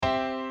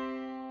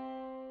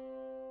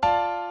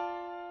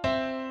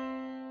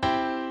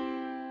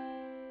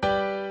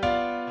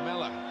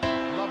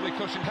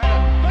cushioned header.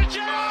 But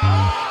you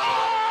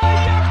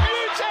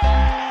beauty!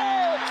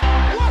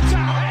 What a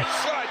head,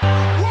 son!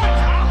 What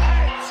a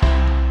head!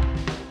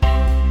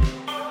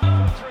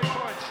 3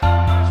 points.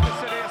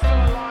 Manchester City are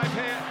still alive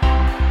here.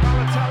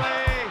 Balotelli.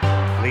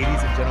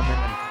 Ladies and gentlemen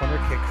and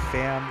Corner Kick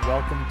fam,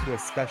 welcome to a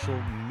special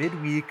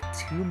midweek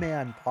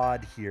two-man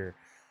pod here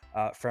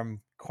from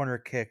Corner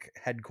Kick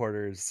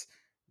headquarters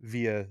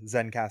via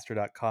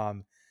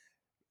Zencaster.com.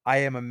 I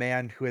am a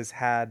man who has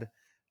had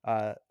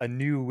a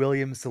new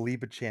William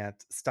Saliba chant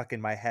stuck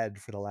in my head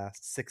for the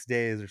last 6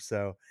 days or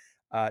so,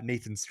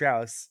 Nathan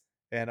Strauss,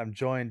 and I'm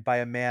joined by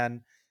a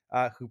man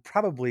who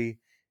probably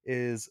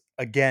is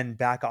again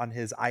back on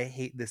his I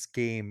hate this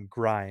game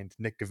grind,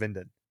 Nick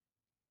Govindan.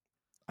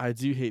 I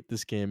do hate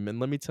this game, and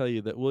let me tell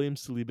you that William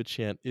Saliba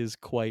chant is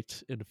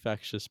quite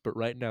infectious, but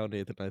right now,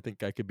 Nathan, I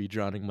think I could be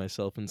drowning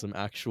myself in some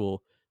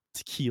actual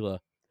tequila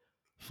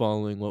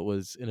following what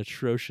was an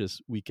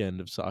atrocious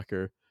weekend of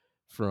soccer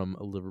from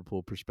a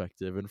Liverpool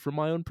perspective and from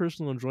my own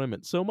personal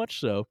enjoyment. So much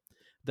so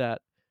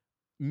that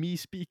me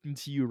speaking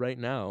to you right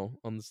now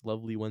on this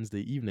lovely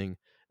Wednesday evening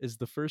is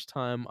the first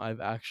time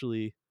I've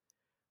actually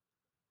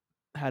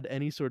had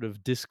any sort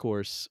of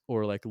discourse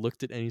or like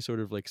looked at any sort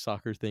of like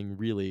soccer thing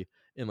really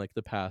in like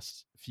the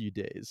past few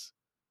days.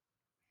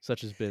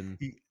 Such has been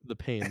the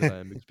pain that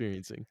I'm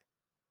experiencing.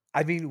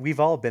 I mean, we've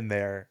all been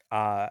there.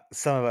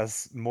 Some of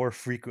us more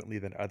frequently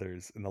than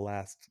others in the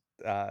last,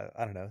 I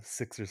don't know,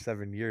 6 or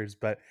 7 years.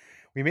 But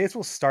we may as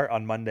well start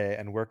on Monday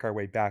and work our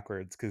way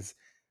backwards because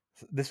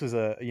this was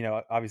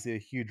obviously a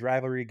huge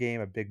rivalry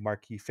game, a big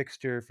marquee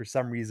fixture for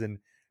some reason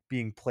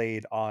being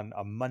played on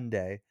a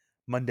Monday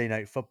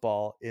Night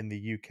Football in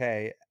the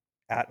UK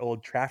at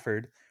Old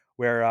Trafford,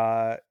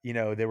 where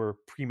there were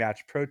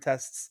pre-match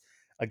protests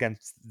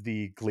against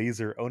the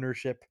Glazer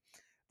ownership.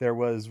 There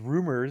were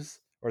rumors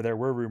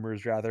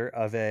rather,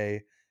 of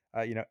a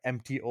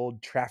empty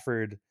Old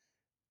Trafford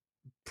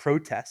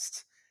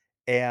protest.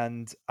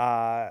 And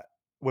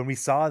when we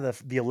saw the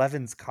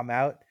 11s come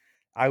out,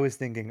 I was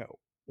thinking,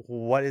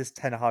 what is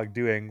Ten Hag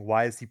doing?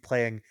 Why is he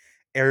playing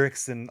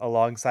Ericsson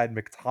alongside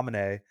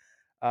McTominay?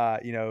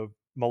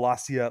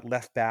 Malacia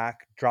left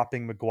back,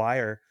 dropping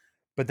Maguire.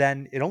 But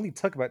then it only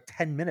took about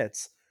 10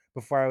 minutes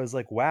before I was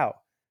like, wow,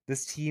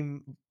 this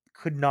team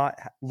could not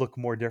look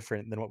more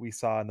different than what we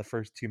saw in the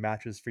first two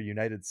matches for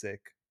United's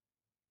sake.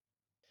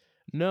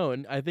 No,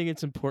 and I think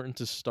it's important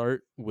to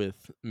start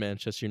with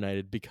Manchester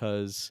United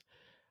because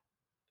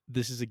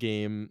this is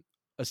a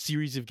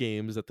series of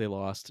games that they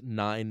lost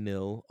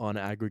 9-0 on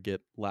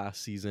aggregate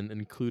last season,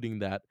 including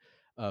that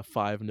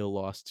 5-0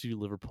 loss to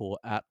Liverpool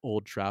at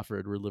Old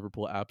Trafford, where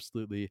Liverpool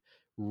absolutely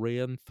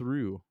ran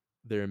through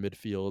their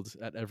midfield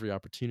at every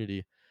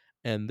opportunity.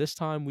 And this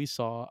time we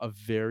saw a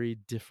very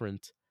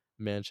different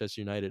Manchester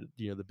United.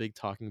 The big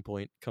talking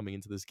point coming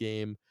into this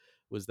game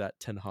was that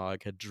Ten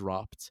Hag had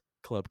dropped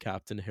club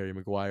captain Harry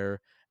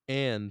Maguire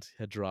and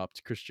had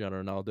dropped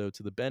Cristiano Ronaldo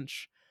to the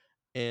bench,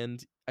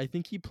 and I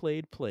think he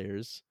played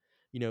players.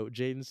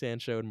 Jadon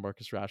Sancho and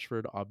Marcus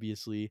Rashford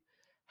obviously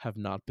have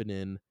not been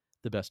in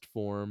the best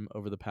form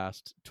over the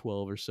past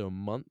 12 or so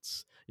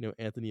months.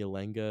 Anthony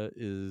Alenga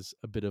is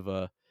a bit of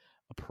a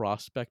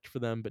prospect for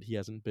them, but he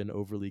hasn't been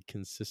overly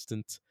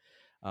consistent.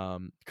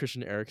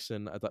 Christian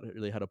Eriksen, I thought,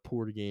 really had a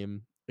poor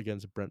game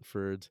against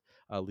Brentford.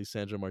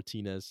 Lisandro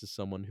Martinez is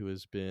someone who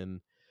has been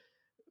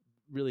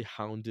really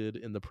hounded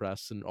in the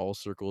press in all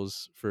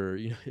circles for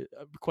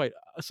quite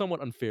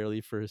somewhat unfairly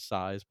for his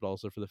size, but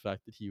also for the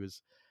fact that he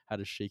had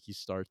a shaky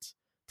start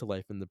to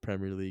life in the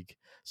Premier League.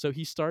 So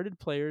he started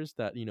players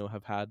that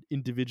have had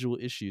individual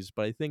issues,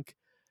 but I think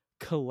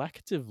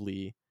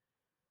collectively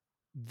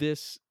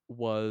this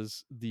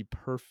was the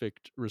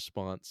perfect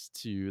response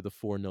to the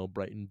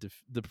 4-0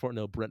 the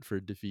 4-0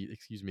 Brentford defeat,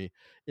 excuse me,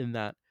 in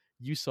that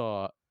you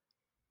saw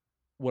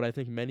what I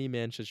think many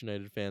Manchester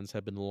United fans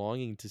have been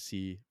longing to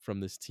see from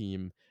this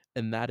team,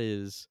 and that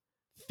is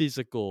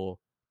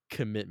physical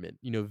commitment,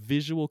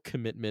 visual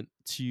commitment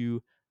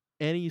to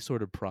any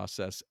sort of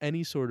process,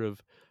 any sort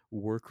of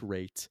work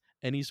rate,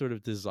 any sort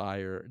of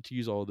desire, to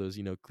use all of those,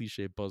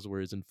 cliche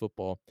buzzwords in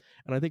football.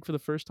 And I think for the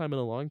first time in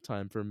a long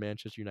time for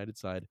Manchester United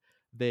side,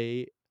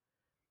 they,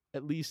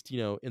 at least,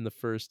 in the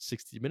first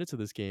 60 minutes of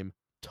this game,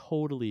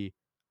 totally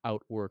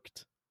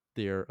outworked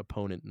their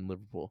opponent in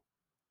Liverpool.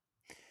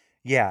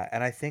 Yeah,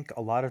 and I think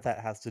a lot of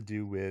that has to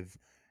do with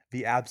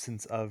the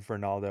absence of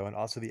Ronaldo and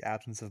also the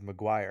absence of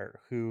Maguire,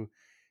 who,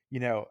 you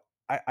know,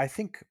 I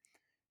think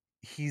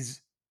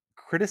he's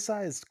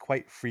criticized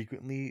quite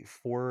frequently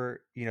for,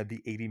 the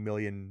 $80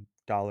 million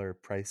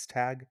price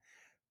tag.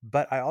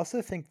 But I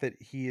also think that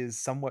he is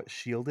somewhat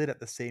shielded at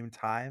the same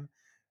time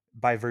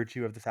by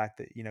virtue of the fact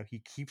that, he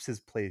keeps his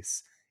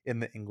place in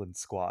the England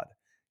squad.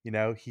 He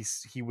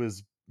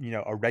was,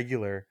 a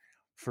regular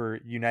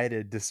for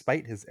United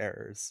despite his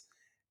errors.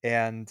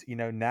 And,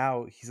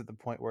 now he's at the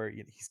point where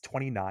he's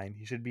 29,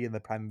 he should be in the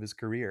prime of his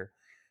career.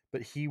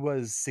 But he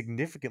was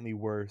significantly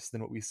worse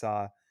than what we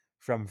saw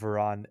from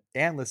Varane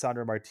and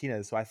Lisandro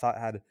Martinez, who I thought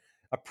had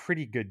a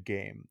pretty good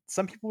game.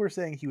 Some people were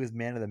saying he was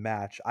man of the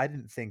match. I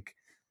didn't think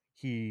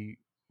he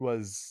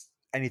was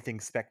anything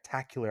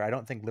spectacular. I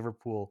don't think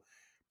Liverpool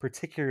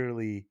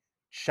particularly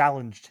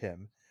challenged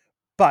him.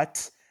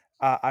 But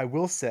I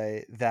will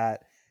say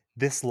that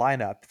this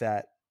lineup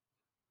that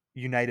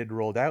United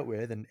rolled out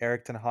with, and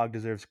Eric Ten Hag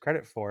deserves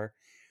credit for,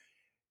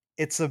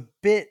 it's a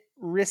bit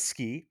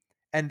risky,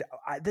 and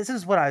this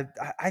is what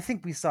I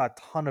think we saw a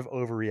ton of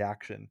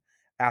overreaction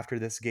after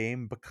this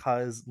game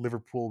because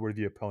Liverpool were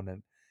the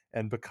opponent,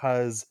 and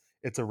because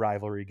it's a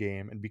rivalry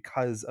game, and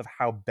because of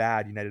how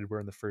bad United were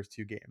in the first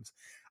two games.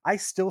 I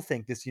still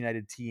think this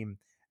United team,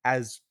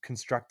 as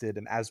constructed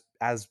and as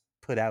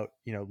put out,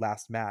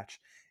 last match,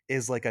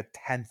 is like a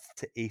 10th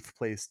to 8th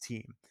place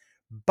team.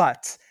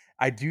 But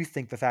I do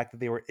think the fact that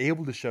they were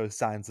able to show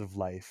signs of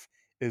life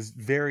is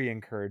very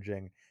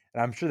encouraging,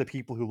 and I'm sure the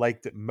people who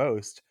liked it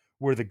most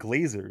were the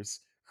Glazers,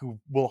 who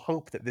will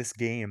hope that this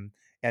game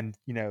and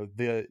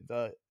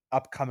the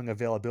upcoming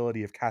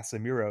availability of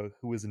Casemiro,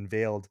 who was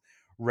unveiled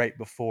right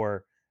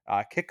before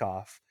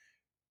kickoff,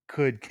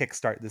 could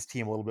kickstart this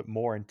team a little bit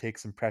more and take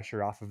some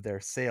pressure off of their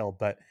sail.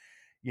 But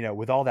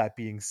with all that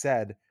being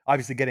said,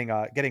 obviously getting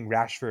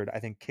Rashford, I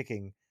think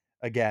kicking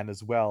again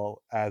as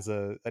well as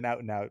an out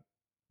and out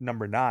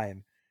number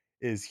 9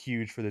 is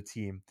huge for the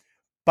team.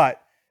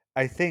 But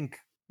I think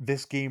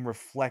this game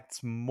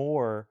reflects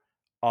more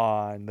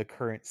on the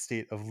current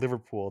state of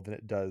Liverpool than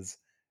it does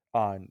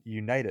on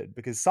United,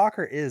 because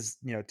soccer is,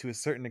 to a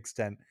certain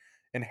extent,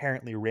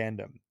 inherently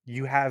random.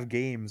 You have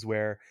games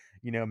where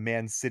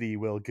Man City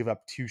will give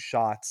up 2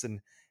 shots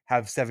and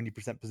have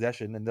 70%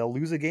 possession, and they'll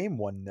lose a game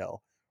 1-0,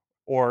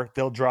 or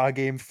they'll draw a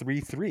game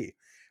 3-3,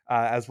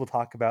 as we'll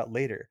talk about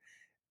later.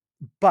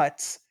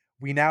 But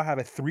we now have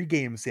a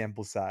 3-game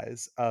sample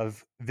size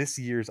of this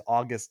year's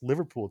August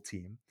Liverpool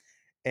team,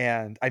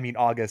 and I mean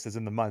August as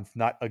in the month,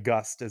 not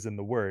August as in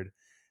the word.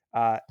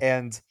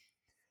 And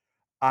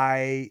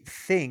I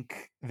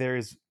think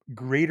there's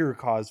greater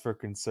cause for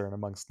concern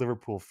amongst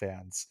Liverpool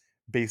fans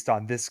based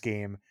on this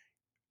game,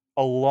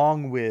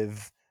 along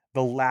with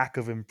the lack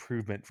of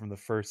improvement from the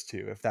first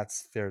two, if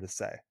that's fair to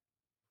say.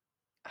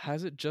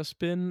 Has it just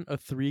been a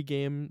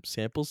 3-game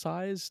sample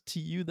size to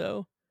you,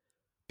 though?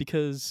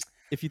 Because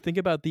if you think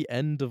about the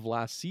end of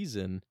last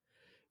season,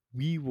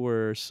 we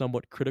were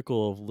somewhat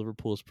critical of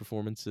Liverpool's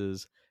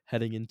performances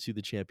heading into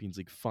the Champions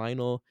League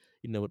final.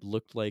 It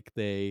looked like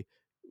they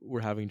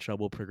were having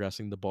trouble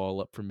progressing the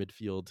ball up from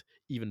midfield.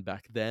 Even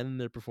back then,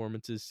 their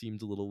performances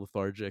seemed a little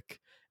lethargic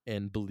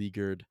and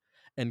beleaguered.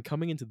 And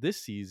coming into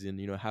this season,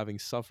 having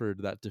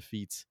suffered that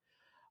defeat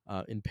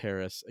in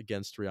Paris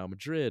against Real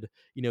Madrid,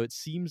 it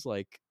seems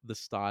like the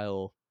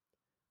style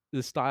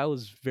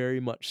is very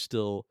much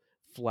still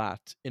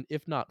flat, and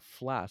if not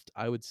flat,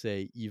 I would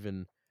say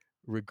even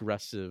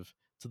regressive,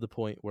 to the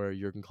point where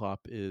Jurgen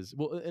Klopp is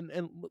well. And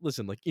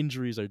listen, like,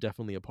 injuries are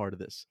definitely a part of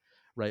this,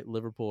 right?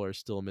 Liverpool are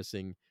still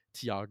missing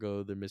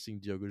Thiago, they're missing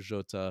Diogo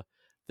Jota,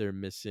 they're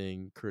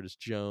missing Curtis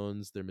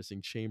Jones, they're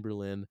missing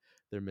Chamberlain,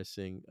 they're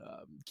missing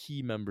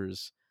key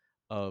members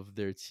of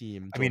their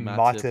team, I Joel mean,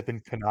 Matip, Matip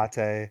and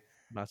Konate,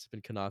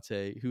 and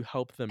Kanate, who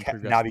help them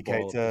progress the Naby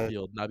ball up the Keita,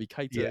 field. Naby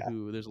Keita, yeah,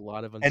 who there's a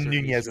lot of and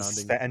uncertainty Nunez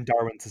surrounding. and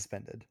Darwin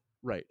suspended.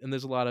 Right. And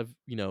there's a lot of,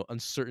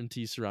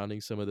 uncertainty surrounding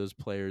some of those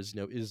players.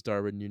 Is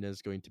Darwin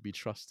Nunez going to be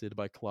trusted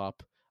by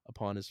Klopp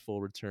upon his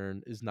full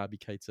return? Is Naby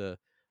Keita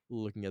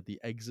looking at the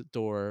exit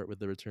door with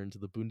the return to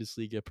the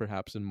Bundesliga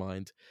perhaps in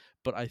mind?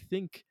 But I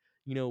think,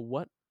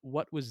 what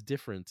was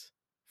different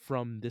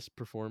from this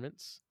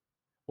performance,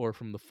 or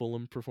from the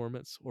Fulham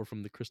performance, or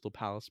from the Crystal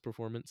Palace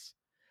performance,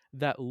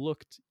 that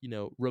looked,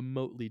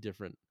 remotely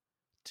different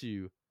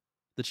to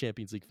the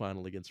Champions League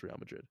final against Real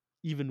Madrid,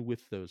 even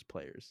with those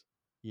players.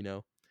 You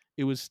know,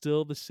 it was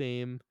still the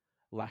same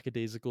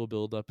lackadaisical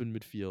build up in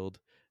midfield,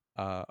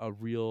 a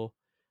real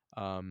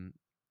um,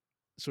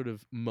 sort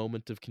of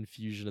moment of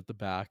confusion at the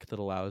back that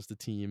allows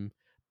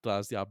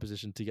the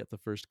opposition to get the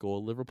first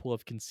goal. Liverpool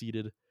have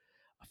conceded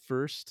a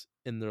first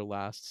in their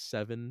last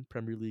 7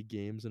 Premier League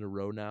games in a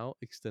row now,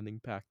 extending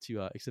back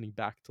to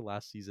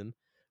last season,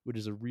 which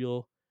is a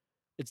real.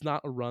 It's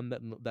not a run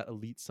that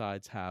elite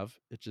sides have.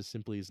 It just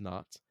simply is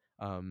not.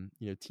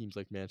 Teams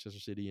like Manchester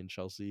City and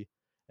Chelsea,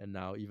 and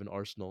now even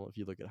Arsenal, if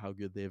you look at how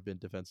good they have been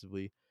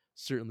defensively,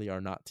 certainly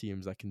are not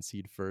teams that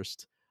concede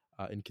first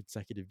in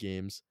consecutive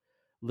games.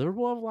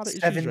 Liverpool have a lot of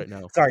issues right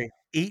now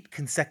 8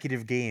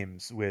 consecutive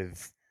games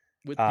with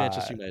uh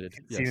Manchester United.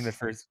 conceding the Yes.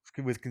 first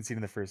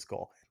conceding the first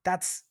goal.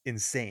 That's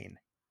insane.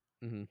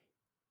 hmm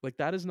Like,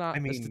 that is I not a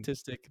mean,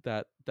 statistic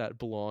that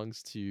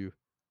belongs to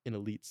an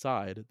elite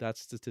side.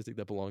 That's a statistic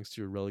that belongs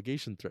to a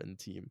relegation threatened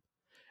team.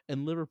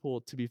 And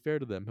Liverpool, to be fair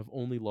to them, have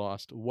only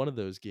lost one of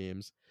those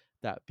games,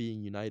 that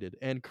being United.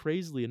 And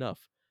crazily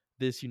enough,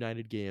 this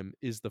United game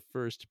is the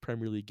first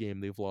Premier League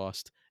game they've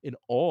lost in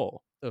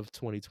all of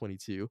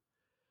 2022.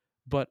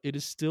 But it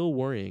is still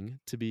worrying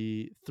to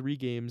be 3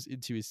 games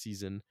into his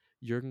season,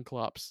 Jurgen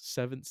Klopp's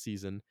 7th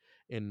season,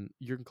 and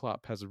Jurgen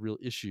Klopp has a real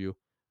issue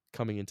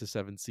coming into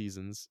 7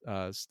 seasons.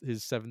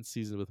 His 7th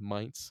season with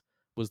Mainz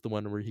was the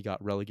one where he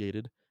got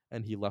relegated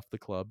and he left the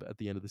club at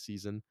the end of the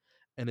season.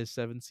 And his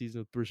 7th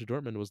season with Borussia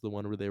Dortmund was the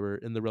one where they were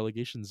in the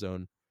relegation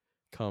zone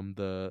come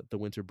the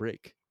winter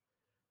break.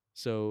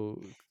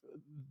 So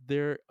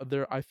there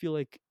I feel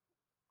like,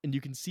 and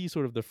you can see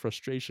sort of the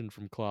frustration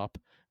from Klopp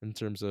in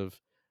terms of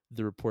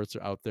the reports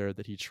are out there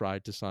that he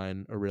tried to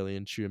sign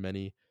Aurelian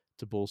Tchouameni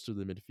to bolster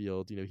the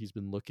midfield. He's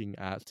been looking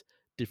at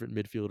different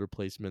midfield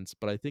replacements,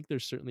 but I think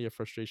there's certainly a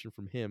frustration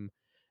from him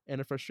and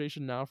a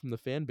frustration now from the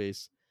fan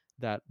base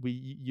that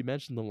you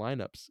mentioned the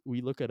lineups.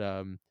 We look at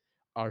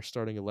our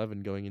starting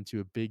 11 going into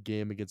a big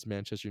game against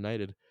Manchester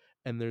United,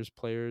 and there's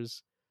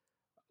players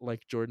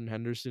like Jordan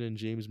Henderson and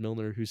James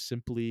Milner who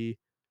simply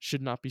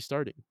should not be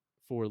starting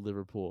for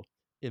Liverpool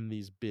in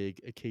these big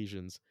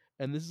occasions.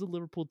 And this is a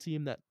Liverpool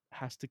team that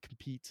has to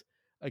compete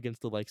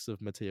against the likes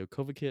of Mateo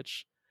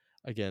Kovacic,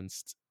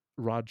 against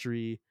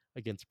Rodri,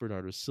 against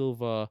Bernardo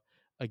Silva,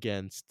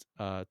 against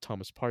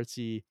Thomas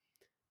Partey,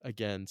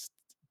 against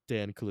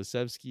Dan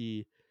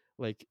Kulusevski,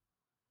 like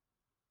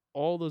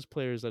all those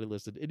players that I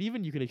listed. And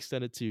even you can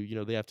extend it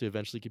to, they have to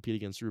eventually compete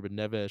against Ruben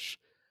Neves,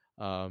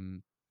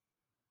 um,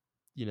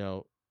 you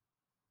know,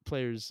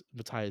 players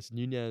Matthias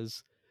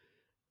Nunez.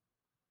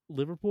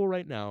 Liverpool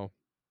right now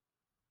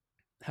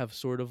have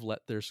sort of let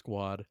their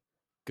squad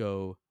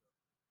go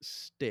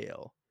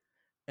stale.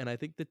 And I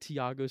think the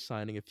Thiago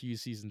signing a few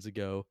seasons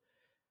ago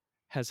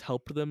has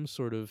helped them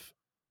sort of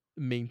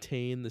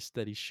maintain the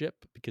steady ship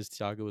because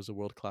Thiago is a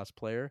world-class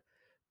player.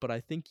 But I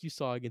think you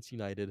saw against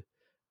United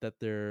that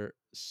there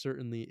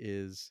certainly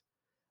is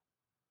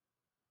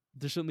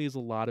a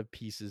lot of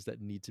pieces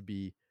that need to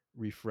be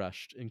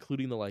refreshed,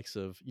 including the likes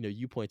of,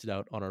 you pointed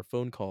out on our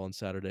phone call on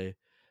Saturday,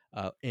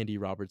 Andy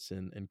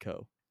Robertson and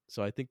co.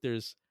 So I think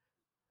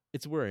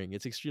it's worrying.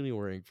 It's extremely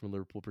worrying from a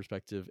Liverpool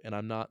perspective, and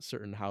I'm not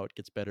certain how it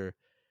gets better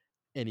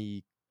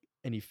any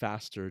any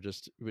faster.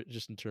 Just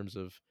in terms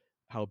of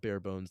how bare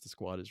bones the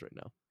squad is right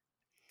now.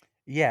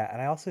 Yeah,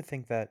 and I also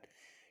think that,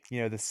 the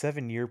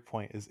 7-year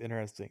point is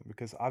interesting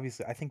because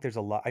obviously I think there's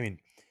a lot. I mean,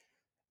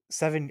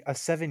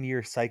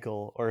 7-year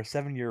cycle or a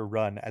 7-year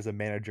run as a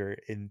manager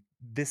in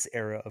this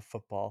era of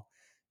football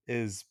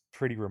is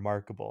pretty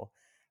remarkable.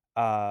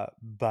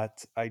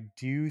 But I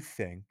do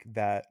think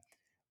that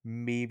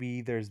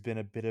maybe there's been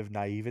a bit of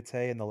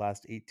naivete in the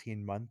last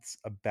 18 months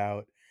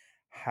about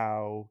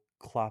how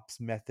Klopp's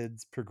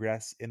methods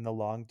progress in the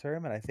long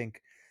term. And I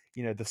think,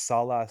 the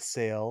Salah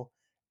sale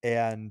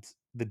and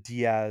the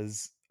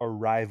Diaz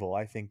arrival,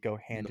 I think, go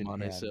And hand the in Mane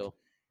hand. sale.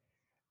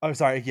 Oh,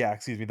 sorry. Yeah,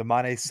 excuse me. The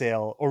Mane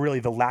sale, or really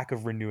the lack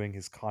of renewing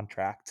his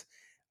contract,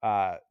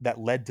 that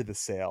led to the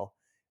sale,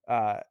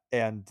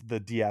 and the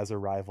Diaz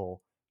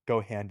arrival go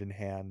hand in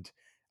hand.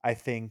 I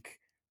think,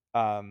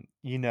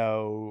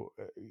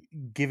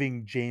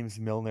 giving James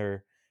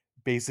Milner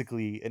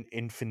basically an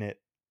infinite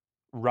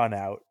run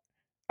out.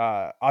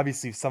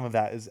 Obviously, some of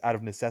that is out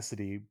of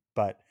necessity,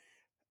 but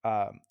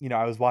I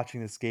was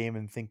watching this game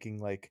and thinking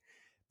like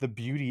the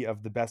beauty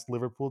of the best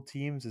Liverpool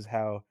teams is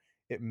how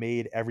it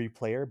made every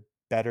player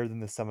better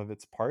than the sum of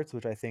its parts,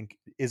 which I think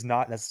is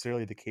not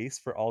necessarily the case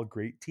for all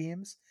great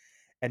teams.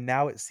 And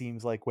now it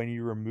seems like when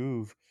you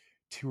remove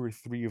two or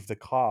three of the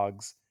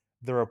cogs,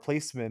 the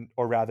replacement,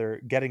 or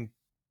rather getting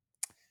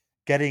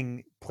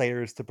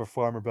players to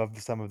perform above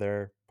the sum of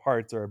their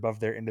parts or above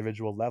their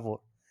individual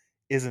level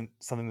isn't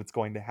something that's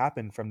going to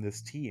happen from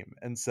this team.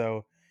 And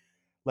so,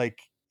 like,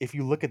 if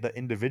you look at the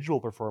individual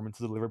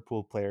performances of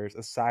Liverpool players,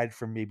 aside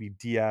from maybe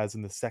Diaz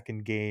in the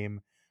second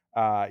game,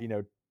 uh, you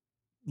know,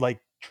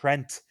 like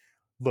Trent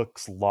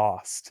looks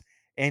lost.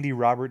 Andy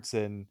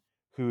Robertson,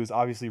 who is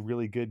obviously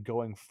really good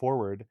going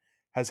forward,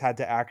 has had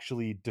to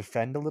actually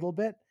defend a little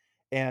bit,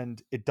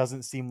 and it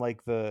doesn't seem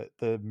like the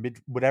mid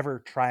whatever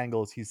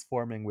triangles he's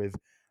forming with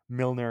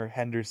Milner,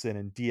 Henderson,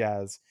 and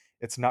Diaz,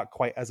 it's not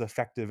quite as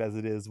effective as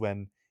it is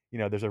when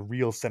there's a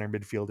real center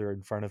midfielder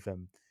in front of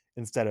him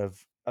instead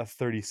of a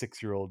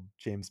 36-year-old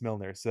James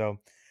Milner. So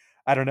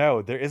I don't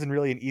know. There isn't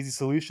really an easy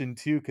solution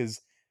too, because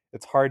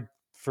it's hard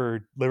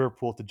for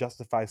Liverpool to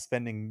justify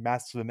spending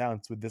massive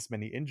amounts with this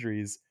many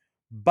injuries.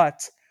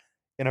 But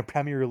in a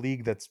Premier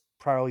League that's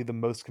probably the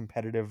most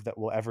competitive that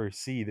we'll ever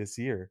see this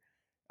year,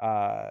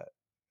 uh,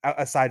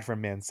 aside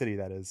from Man City,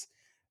 that is,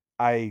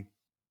 I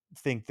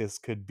think this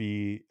could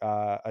be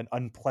an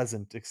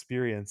unpleasant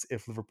experience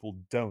if Liverpool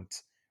don't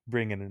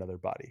bring in another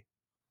body.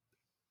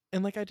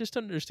 And like I just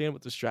don't understand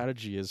what the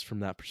strategy is from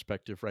that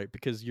perspective, right?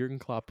 Because Jurgen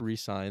Klopp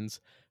resigns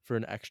for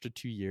an extra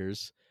 2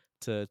 years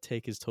to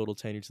take his total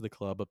tenure to the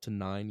club up to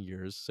 9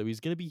 years. So he's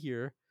going to be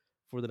here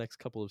for the next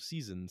couple of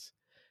seasons.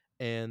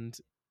 And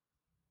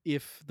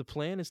if the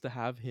plan is to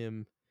have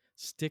him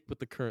stick with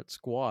the current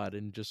squad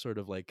and just sort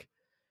of like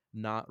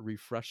not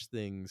refresh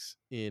things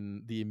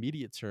in the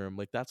immediate term,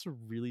 like that's a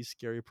really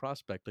scary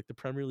prospect. Like the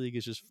Premier League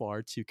is just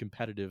far too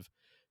competitive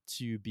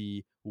to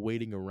be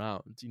waiting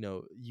around.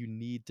 You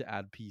need to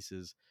add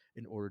pieces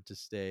in order to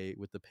stay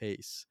with the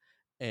pace.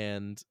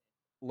 And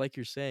like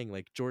you're saying,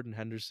 like Jordan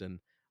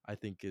Henderson, I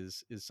think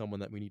is someone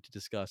that we need to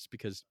discuss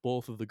because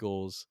both of the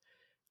goals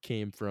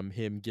came from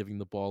him giving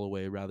the ball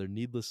away rather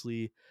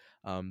needlessly.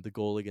 The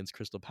goal against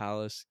Crystal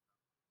Palace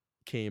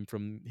came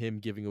from him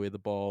giving away the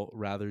ball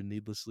rather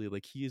needlessly.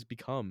 Like he has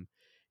become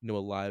a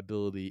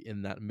liability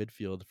in that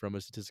midfield from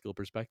a statistical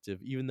perspective.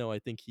 Even though I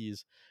think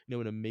he's,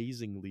 an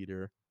amazing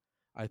leader,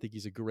 I think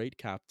he's a great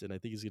captain. I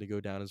think he's going to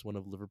go down as one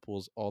of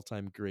Liverpool's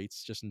all-time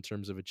greats just in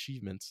terms of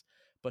achievements.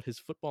 But his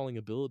footballing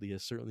ability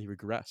has certainly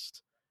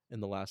regressed in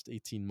the last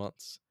 18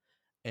 months.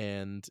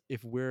 And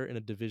if we're in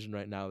a division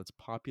right now that's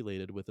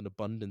populated with an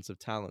abundance of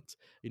talent,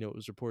 it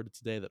was reported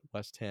today that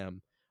West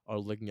Ham are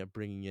looking at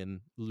bringing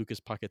in Lucas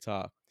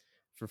Paquetá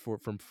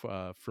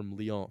from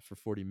Lyon for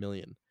 40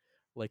 million.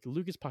 Like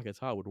Lucas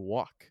Paquetá would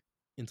walk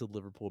into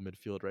Liverpool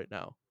midfield right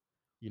now.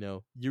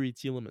 Yuri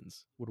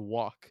Tielemans would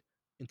walk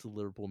into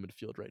Liverpool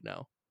midfield right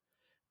now.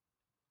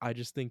 I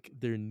just think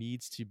there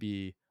needs to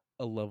be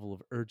a level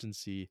of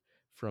urgency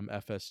from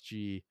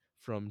FSG,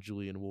 from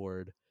Julian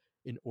Ward,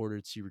 in order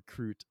to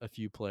recruit a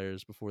few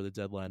players before the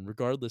deadline,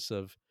 regardless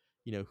of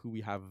who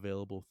we have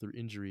available through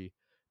injury,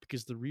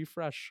 because the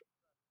refresh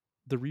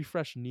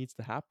needs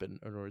to happen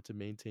in order to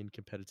maintain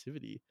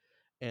competitivity,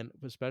 and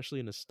especially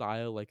in a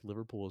style like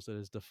Liverpool's that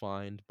is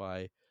defined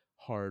by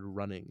hard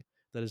running,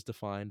 that is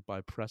defined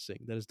by pressing,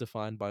 that is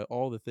defined by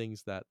all the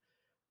things that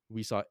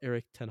we saw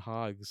Eric Ten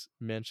Hag's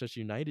Manchester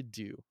United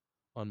do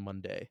on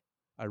Monday.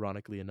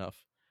 Ironically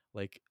enough,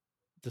 like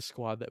the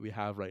squad that we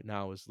have right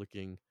now is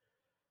looking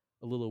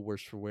a little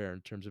worse for wear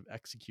in terms of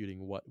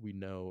executing what we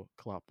know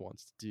Klopp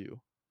wants to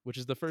do, which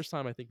is the first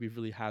time I think we've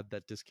really had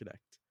that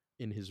disconnect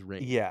in his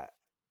reign. Yeah.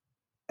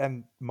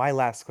 And my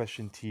last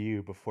question to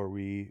you before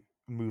we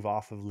move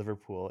off of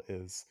Liverpool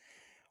is,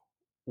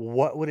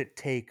 what would it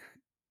take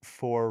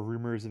for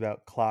rumors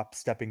about Klopp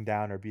stepping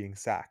down or being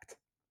sacked?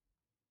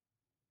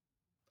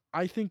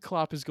 I think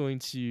Klopp is going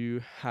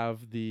to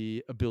have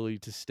the ability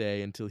to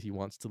stay until he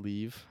wants to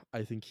leave.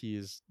 I think he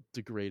is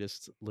the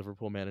greatest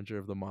Liverpool manager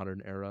of the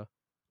modern era,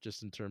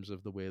 just in terms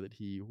of the way that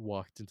he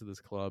walked into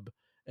this club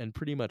and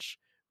pretty much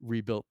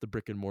rebuilt the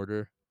brick and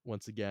mortar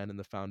once again, and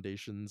the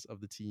foundations of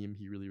the team.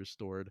 He really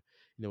restored,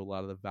 a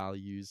lot of the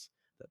values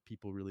that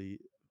people really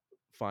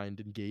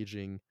find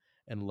engaging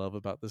and love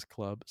about this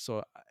club.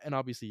 So, and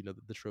obviously,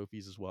 the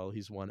trophies as well.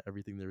 He's won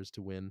everything there is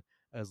to win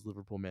as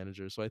Liverpool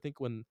manager. So I think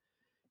when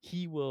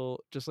he will,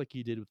 just like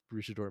he did with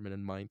Borussia Dortmund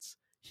and Mainz,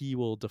 he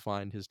will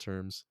define his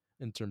terms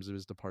in terms of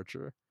his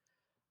departure.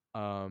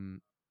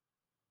 Um,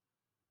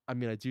 I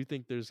mean, I do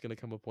think there's going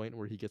to come a point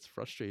where he gets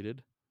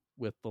frustrated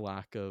with the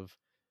lack of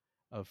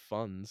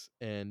funds,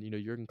 and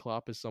Jurgen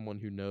Klopp is someone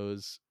who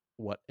knows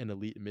what an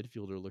elite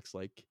midfielder looks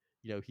like.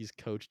 He's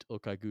coached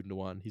Ilkay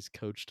Gundogan, he's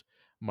coached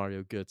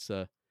Mario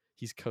Götze,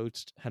 he's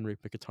coached Henrik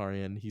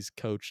Mkhitaryan, he's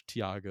coached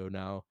Thiago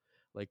now.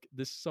 Like,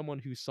 this is someone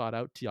who sought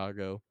out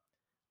Thiago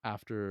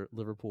after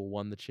Liverpool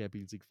won the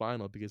Champions League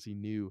final because he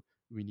knew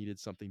we needed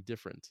something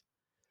different.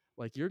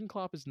 Like, Jurgen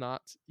Klopp is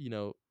not,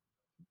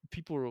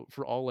 people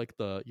for all like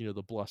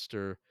the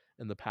bluster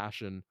and the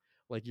passion.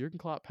 Like, Jurgen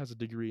Klopp has a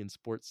degree in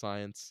sports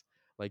science.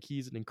 Like,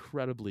 he's an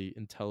incredibly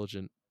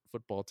intelligent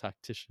football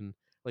tactician.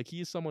 Like,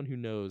 he is someone who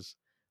knows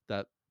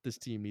that this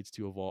team needs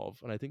to evolve,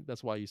 and I think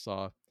that's why you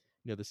saw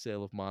the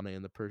sale of Mane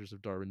and the purchase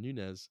of Darwin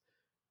Nunez,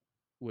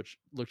 which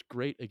looked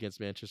great against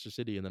Manchester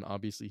City. And then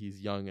obviously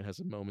he's young and has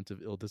a moment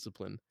of ill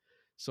discipline.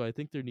 So I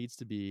think there needs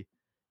to be,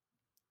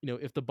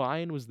 if the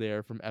buy-in was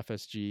there from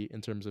FSG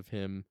in terms of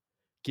him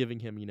giving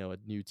him, a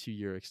new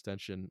 2-year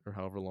extension or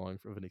however long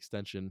of an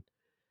extension,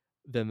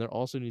 then there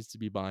also needs to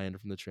be buy-in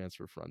from the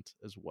transfer front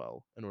as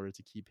well in order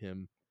to keep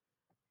him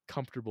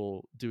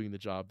comfortable doing the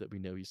job that we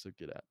know he's so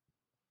good at.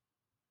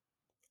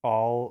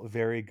 All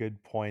very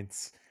good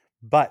points.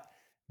 But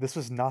this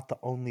was not the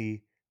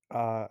only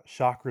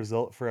shock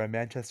result for a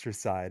Manchester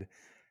side.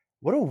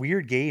 What a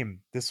weird game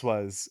this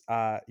was.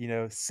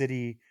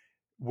 City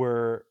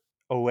were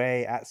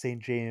away at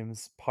St.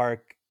 James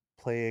Park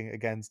playing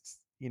against,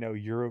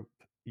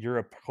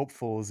 Europe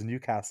hopefuls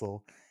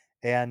Newcastle,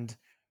 and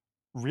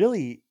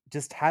really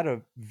just had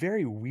a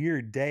very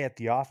weird day at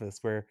the office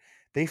where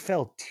they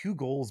fell 2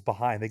 goals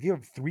behind. They gave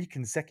up 3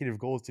 consecutive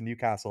goals to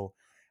Newcastle,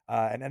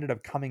 and ended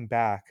up coming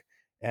back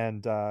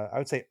and, I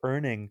would say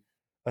earning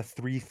a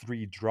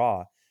 3-3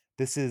 draw.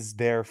 This is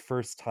their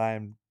first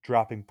time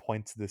dropping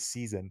points this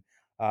season,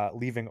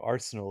 leaving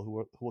Arsenal,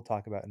 who we'll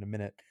talk about in a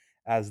minute,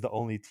 as the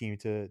only team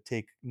to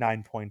take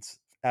 9 points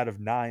out of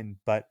 9.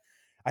 But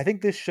I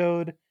think this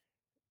showed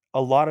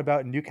a lot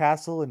about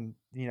Newcastle and,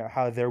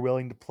 how they're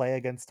willing to play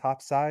against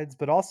top sides,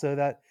 but also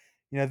that,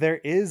 there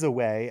is a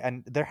way,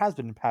 and there has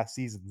been in past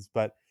seasons,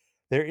 but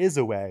there is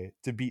a way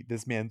to beat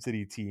this Man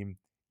City team,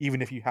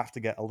 even if you have to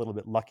get a little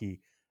bit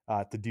lucky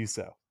to do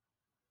so.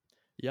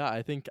 Yeah,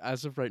 I think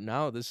as of right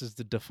now, this is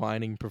the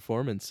defining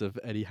performance of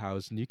Eddie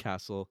Howe's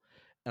Newcastle,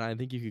 and I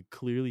think you could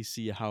clearly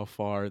see how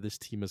far this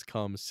team has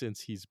come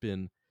since he's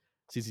been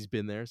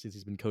there, since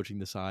he's been coaching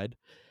the side.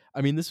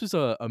 I mean, this was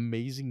a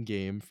amazing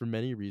game for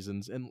many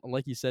reasons, and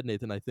like you said,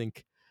 Nathan, I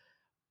think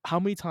how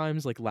many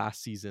times like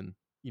last season,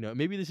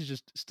 maybe this is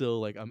just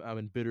still like I'm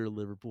in bitter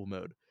Liverpool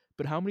mode,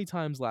 but how many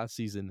times last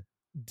season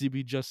did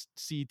we just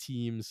see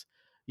teams,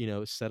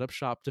 set up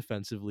shop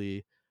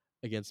defensively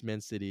against Man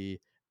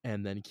City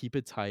and then keep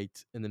it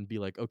tight and then be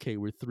like, okay,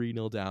 we're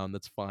 3-0 down,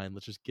 that's fine,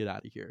 let's just get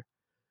out of here.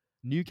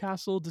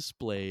 Newcastle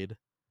displayed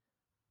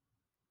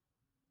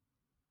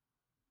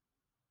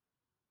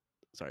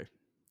sorry.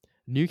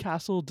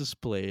 Newcastle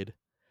displayed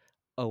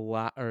a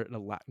lot or a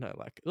lot not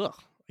lack. Ugh,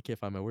 I can't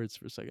find my words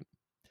for a second.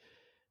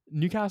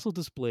 Newcastle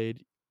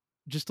displayed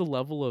just a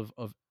level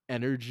of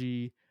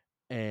energy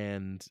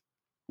and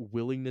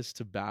willingness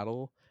to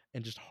battle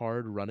and just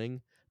hard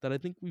running that I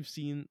think we've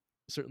seen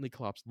certainly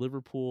collapse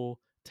Liverpool,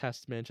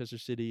 test Manchester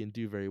City, and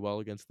do very well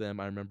against them.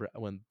 I remember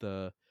when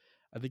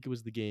I think it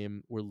was the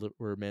game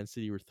where Man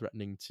City were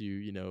threatening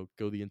to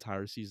go the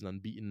entire season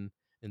unbeaten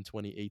in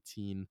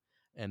 2018,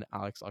 and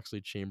Alex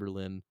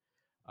Oxlade-Chamberlain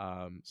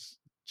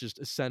just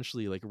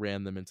essentially like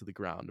ran them into the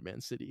ground.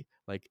 Man City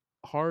like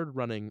hard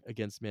running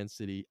against Man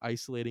City,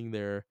 isolating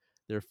their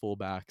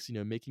fullbacks,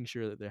 making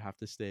sure that they have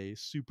to stay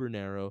super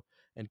narrow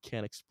and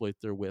can't exploit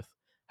their width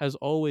has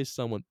always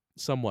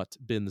somewhat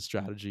been the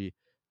strategy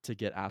to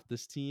get at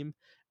this team.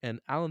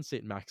 And Alan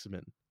St.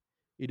 Maximin,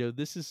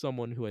 this is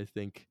someone who I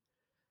think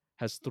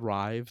has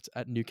thrived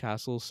at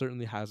Newcastle,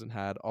 certainly hasn't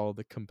had all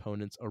the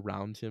components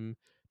around him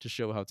to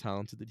show how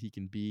talented that he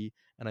can be.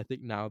 And I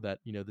think now that,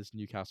 this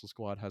Newcastle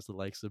squad has the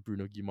likes of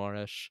Bruno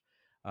Guimaraes,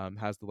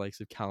 has the likes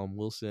of Callum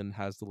Wilson,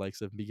 has the likes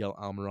of Miguel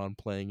Almiron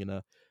playing in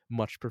a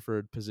much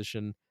preferred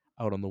position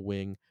out on the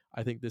wing.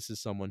 I think this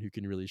is someone who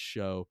can really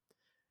show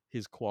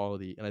his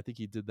quality. And I think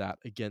he did that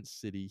against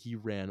City. He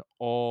ran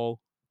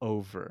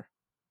over,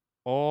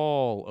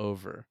 all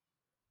over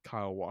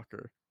Kyle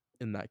Walker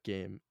in that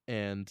game.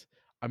 And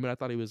I mean, I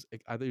thought he was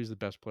the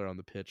best player on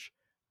the pitch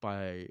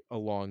by a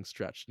long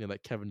stretch.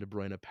 That Kevin De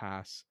Bruyne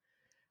pass,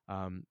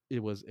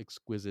 it was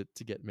exquisite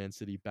to get Man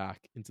City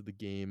back into the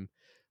game.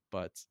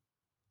 But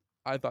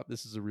I thought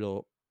this is a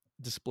real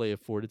display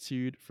of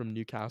fortitude from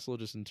Newcastle,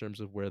 just in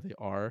terms of where they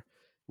are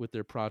with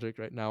their project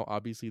right now.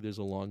 Obviously, there's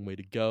a long way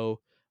to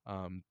go.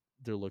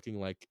 They're looking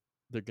like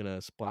they're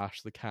gonna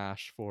splash the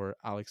cash for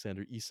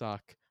Alexander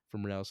Isak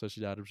from Real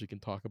Sociedad, which we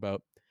can talk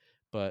about.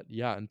 But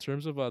yeah, in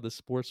terms of the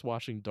sports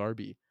watching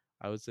derby,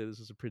 I would say this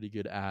is a pretty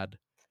good ad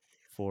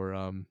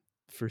for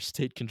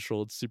state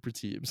controlled super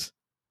teams.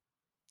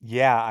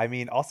 Yeah, I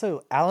mean, also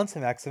Alan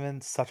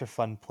Maximin's such a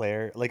fun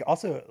player. Like,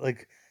 also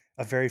like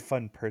a very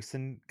fun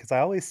person because I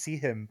always see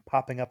him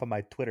popping up on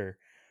my Twitter,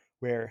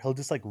 where he'll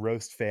just like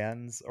roast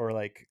fans or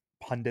like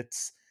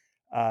pundits,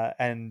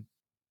 and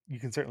you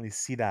can certainly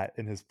see that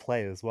in his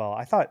play as well.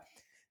 I thought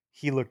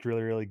he looked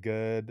really, really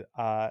good.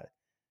 I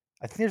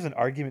think there's an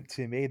argument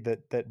to be made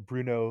that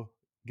Bruno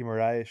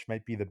Guimaraes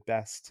might be the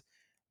best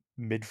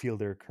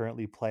midfielder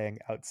currently playing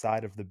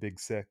outside of the Big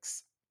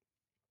Six,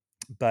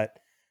 but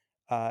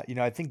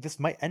I think this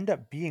might end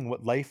up being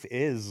what life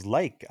is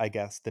like, I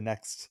guess, the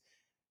next,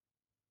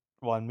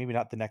 well, and maybe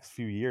not the next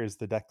few years,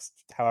 the next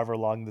however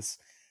long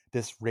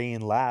this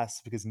reign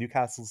lasts, because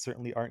Newcastle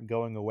certainly aren't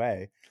going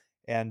away.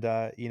 And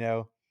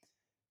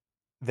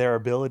their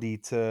ability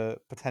to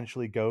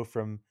potentially go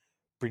from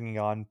bringing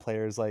on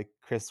players like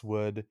Chris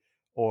Wood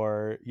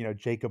or,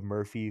 Jacob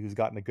Murphy, who's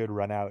gotten a good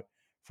run out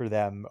for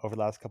them over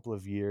the last couple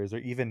of years, or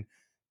even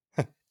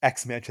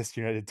ex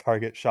Manchester United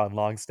target Sean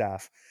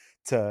Longstaff,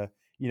 to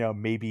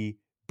maybe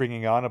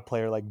bringing on a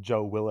player like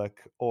Joe Willock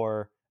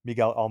or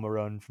Miguel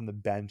Almiron from the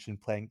bench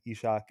and playing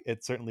Ishak.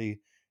 It certainly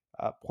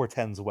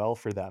portends well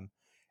for them.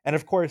 And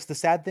of course, the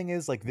sad thing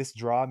is, like, this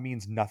draw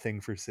means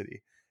nothing for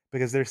City,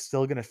 because they're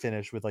still going to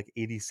finish with like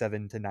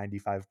 87 to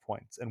 95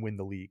 points and win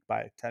the league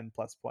by 10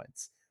 plus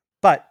points.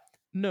 But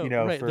No,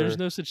 right. There's for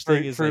no such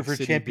thing as like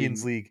City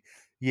Champions being. League,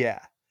 yeah,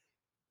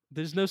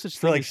 There's no such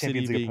for thing like as City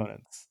Champions League being.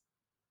 opponents.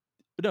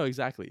 No,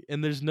 exactly.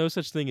 And there's no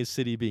such thing as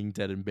City being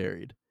dead and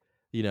buried.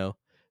 You know,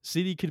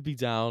 City could be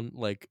down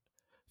like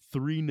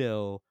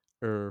 3-0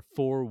 or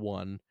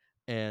 4-1,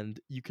 and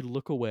you could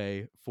look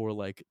away for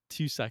like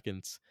 2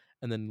 seconds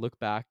and then look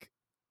back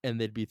and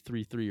they'd be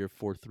 3-3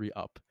 or 4-3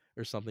 up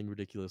or something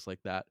ridiculous like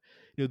that.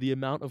 The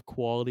amount of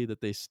quality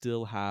that they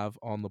still have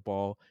on the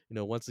ball.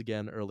 Once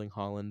again, Erling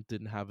Haaland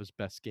didn't have his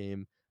best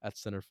game at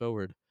center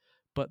forward,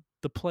 but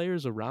the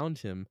players around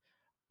him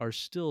are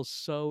still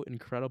so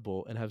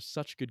incredible and have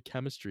such good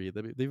chemistry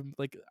that they've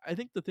like. I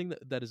think the thing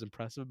that is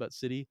impressive about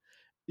City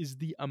is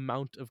the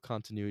amount of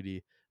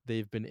continuity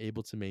they've been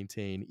able to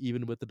maintain,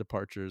 even with the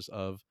departures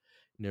of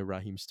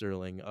Raheem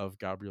Sterling, of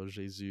Gabriel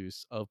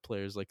Jesus, of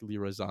players like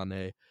Leroy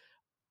Sané.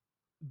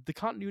 The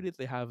continuity that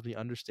they have, the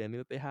understanding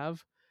that they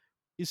have,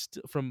 is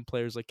from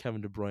players like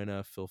Kevin De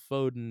Bruyne, Phil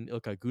Foden,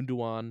 Ilkay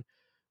Gundogan,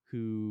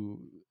 who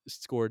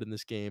scored in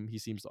this game. He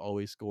seems to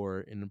always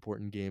score in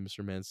important games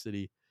for Man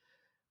City.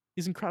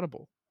 Is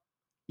incredible.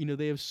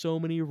 They have so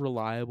many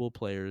reliable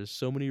players,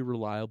 so many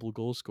reliable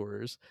goal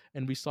scorers,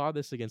 and we saw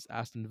this against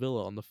Aston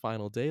Villa on the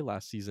final day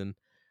last season,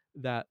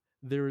 that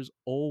there is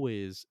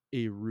always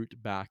a route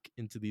back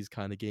into these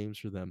kind of games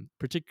for them,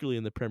 particularly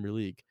in the Premier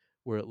League,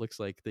 where it looks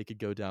like they could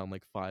go down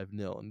like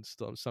 5-0 and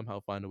still somehow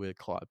find a way to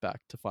claw it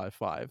back to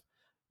 5-5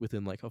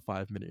 within like a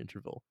 5-minute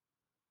interval.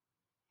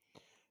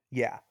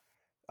 Yeah.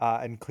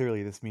 And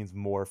clearly, this means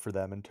more for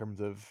them in terms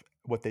of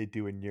what they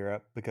do in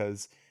Europe,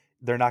 because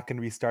they're not going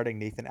to be starting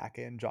Nathan Ake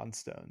and John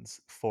Stones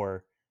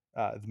for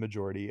the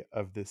majority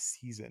of this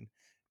season.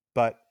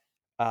 But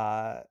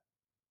uh,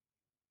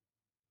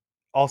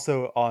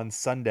 also on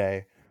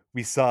Sunday,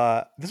 we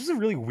saw this was a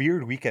really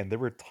weird weekend. There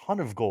were a ton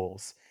of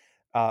goals,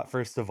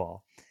 first of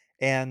all,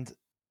 and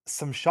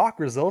some shock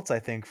results, I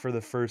think, for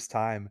the first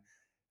time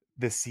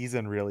this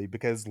season, really,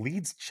 because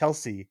Leeds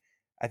Chelsea,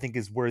 I think,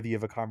 is worthy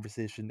of a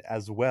conversation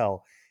as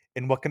well,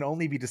 in what can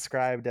only be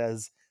described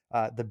as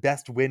the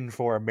best win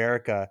for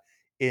America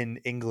in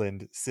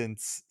England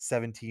since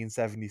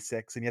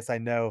 1776. And yes, I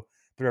know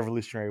the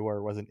Revolutionary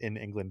War wasn't in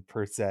England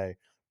per se,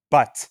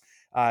 but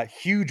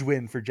huge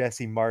win for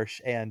Jesse Marsh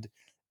and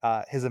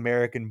his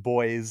American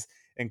boys,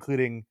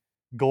 including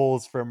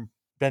goals from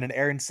Brennan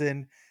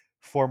Aronson,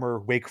 former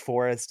Wake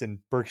Forest and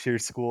Berkshire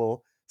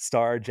School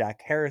star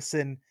Jack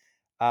Harrison,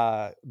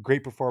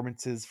 great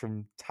performances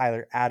from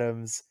Tyler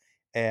Adams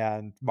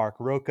and Mark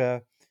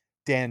Roca.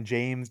 Dan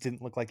James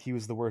didn't look like he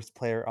was the worst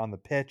player on the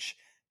pitch.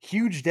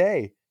 Huge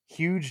day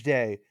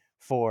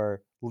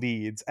for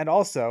Leeds. And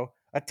also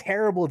a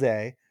terrible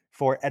day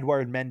for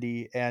Edouard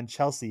Mendy and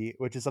Chelsea,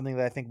 which is something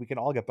that I think we can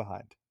all get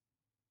behind.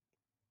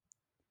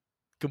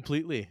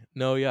 Completely.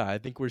 No, yeah, I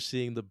think we're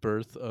seeing the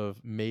birth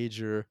of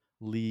major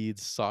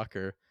Leeds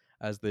soccer,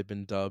 as they've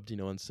been dubbed,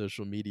 on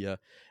social media.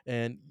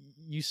 And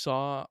you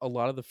saw a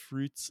lot of the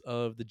fruits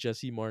of the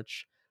Jesse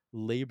March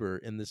labor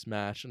in this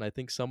match. And I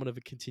think somewhat of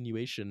a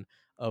continuation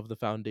of the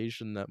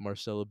foundation that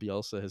Marcelo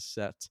Bielsa has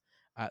set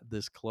at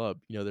this club.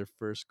 Their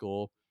first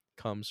goal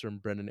comes from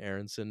Brendan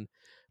Aronson,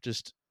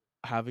 just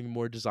having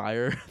more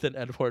desire than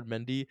Edouard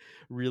Mendy,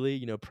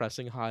 really,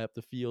 pressing high up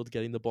the field,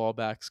 getting the ball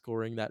back,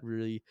 scoring that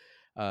really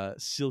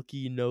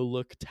silky no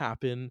look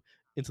tap in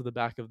into the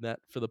back of net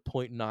for the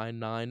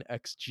 .99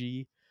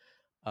 xg.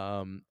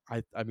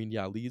 I mean,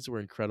 yeah, Leeds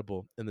were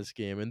incredible in this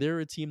game, and they're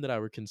a team that I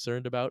were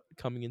concerned about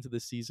coming into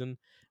this season,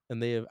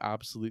 and they have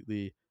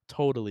absolutely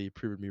totally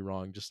proven me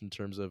wrong, just in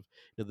terms of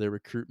their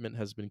recruitment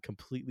has been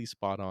completely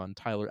spot on.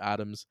 Tyler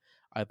Adams,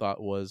 I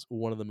thought, was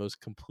one of the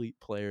most complete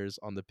players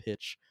on the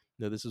pitch.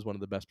 This is one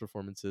of the best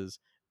performances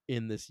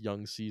in this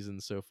young season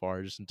so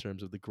far, just in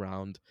terms of the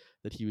ground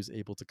that he was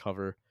able to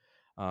cover.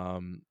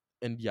 And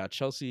yeah,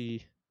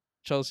 Chelsea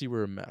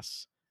were a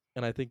mess,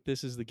 and I think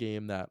this is the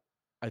game that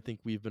I think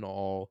we've been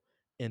all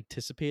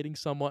anticipating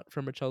somewhat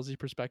from a Chelsea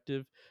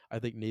perspective. I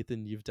think,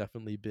 Nathan, you've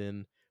definitely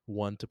been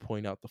one to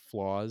point out the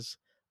flaws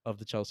of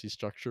the Chelsea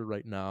structure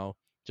right now,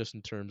 just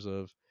in terms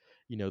of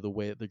the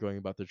way that they're going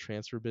about their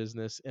transfer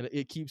business, and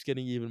it keeps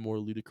getting even more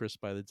ludicrous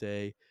by the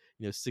day.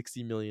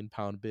 60 million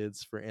pound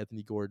bids for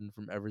Anthony Gordon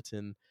from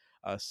Everton,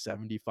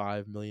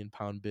 75 million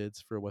pound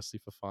bids for Wesley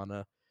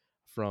Fofana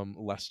from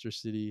Leicester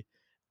City,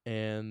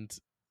 and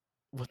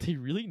what they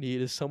really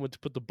need is someone to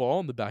put the ball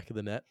in the back of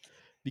the net,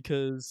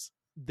 because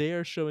they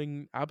are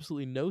showing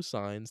absolutely no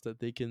signs that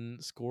they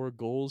can score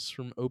goals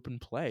from open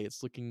play.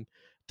 It's looking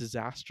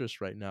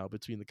disastrous right now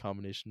between the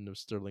combination of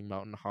Sterling,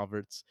 Mount, and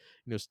Havertz.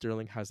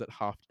 Sterling has that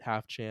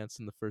half chance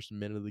in the first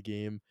minute of the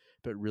game,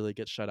 but really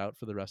gets shut out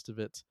for the rest of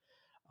it.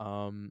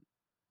 Um,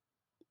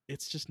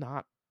 it's just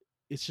not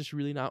it's just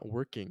really not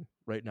working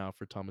right now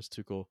for Thomas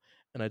Tuchel.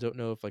 And I don't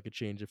know if like a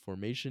change of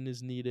formation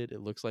is needed.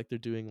 It looks like they're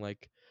doing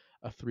like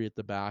a three at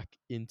the back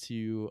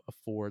into a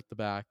four at the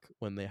back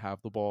when they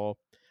have the ball.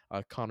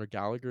 Conor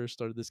Gallagher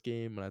started this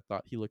game, and I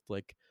thought he looked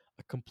like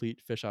a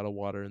complete fish out of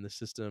water in the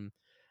system.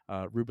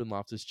 Ruben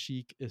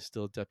Loftus-Cheek is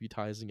still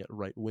deputizing at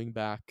right wing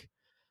back.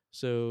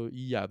 So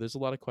yeah, there's a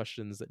lot of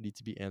questions that need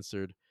to be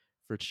answered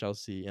for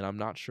Chelsea, and I'm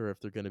not sure if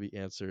they're going to be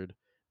answered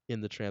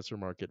in the transfer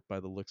market by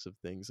the looks of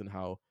things and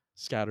how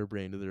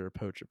scatterbrained their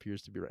approach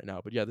appears to be right now.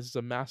 But yeah, this is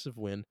a massive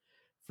win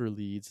for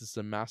Leeds. This is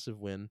a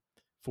massive win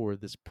for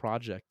this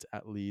project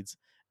at Leeds,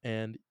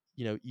 and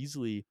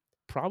easily,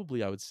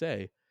 probably, I would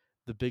say,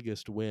 the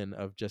biggest win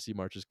of Jesse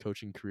March's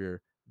coaching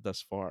career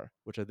thus far,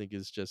 which I think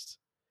is just.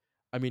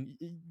 I mean,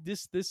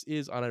 this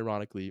is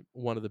unironically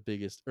one of the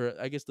biggest, or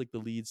I guess like the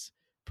Leeds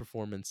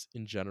performance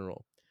in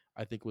general,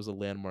 I think was a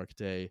landmark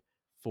day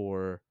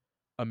for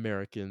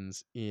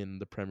Americans in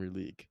the Premier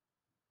League.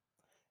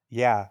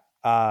 Yeah,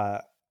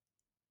 I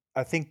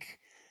think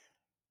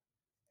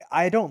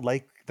I don't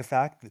like the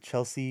fact that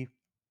Chelsea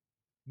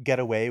get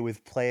away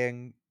with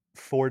playing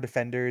four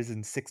defenders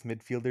and six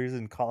midfielders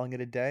and calling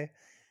it a day.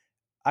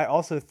 I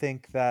also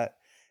think that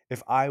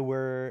if I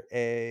were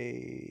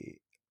a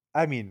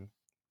I mean,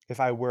 if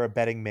I were a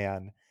betting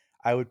man,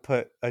 I would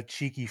put a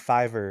cheeky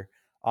fiver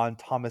on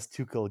Thomas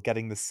Tuchel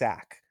getting the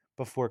sack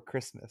before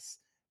Christmas,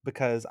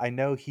 because I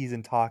know he's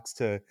in talks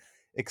to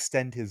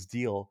extend his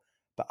deal,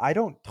 but I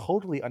don't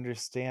totally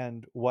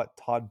understand why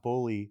Todd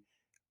Bowley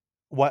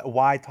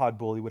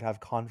would have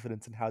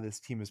confidence in how this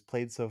team has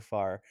played so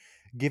far,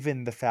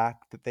 given the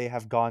fact that they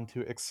have gone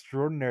to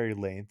extraordinary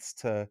lengths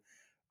to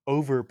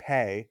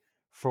overpay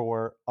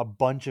for a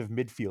bunch of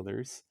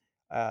midfielders,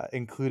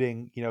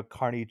 including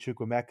Carney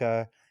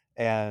Chukwuemeka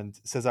and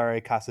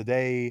Cesare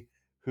Casadei,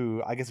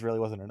 who I guess really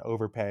wasn't an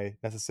overpay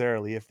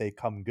necessarily if they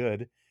come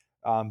good.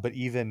 But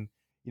even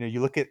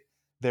you look at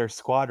their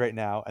squad right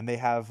now, and they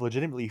have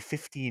legitimately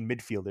 15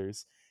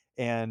 midfielders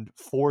and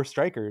four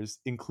strikers,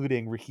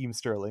 including Raheem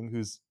Sterling,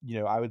 who's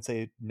I would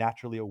say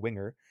naturally a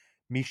winger.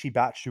 Michi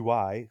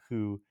Batshuayi,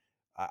 who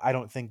I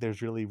don't think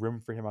there's really room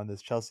for him on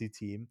this Chelsea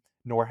team,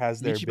 nor has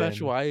there Michi been.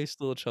 Batshuayi is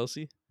still at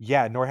Chelsea?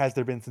 Yeah, nor has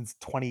there been since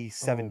Oh my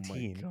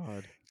 2017.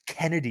 god.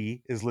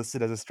 Kennedy is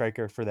listed as a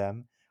striker for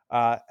them,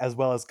 as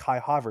well as Kai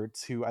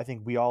Havertz, who I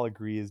think we all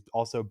agree is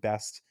also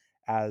best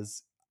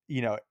as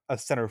a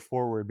center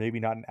forward, maybe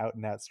not an out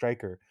and out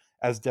striker,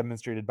 as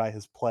demonstrated by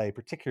his play,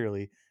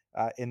 particularly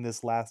in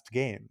this last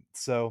game.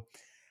 So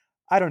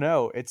I don't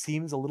know. It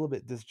seems a little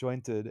bit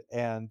disjointed,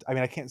 and I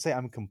mean, I can't say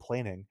I'm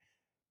complaining,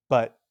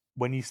 but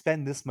when you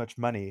spend this much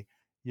money,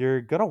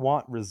 you're gonna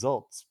want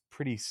results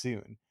pretty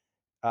soon.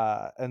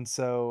 And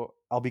so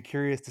I'll be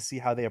curious to see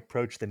how they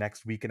approach the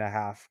next week and a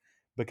half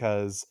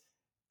because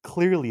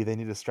clearly they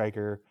need a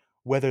striker,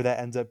 whether that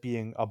ends up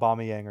being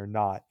Aubameyang or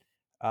not.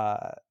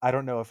 I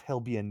don't know if he'll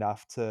be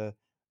enough to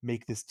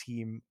make this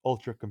team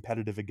ultra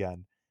competitive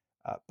again.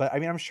 But I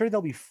mean, I'm sure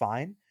they'll be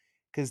fine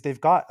because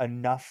they've got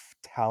enough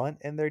talent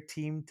in their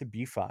team to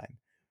be fine.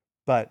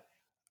 But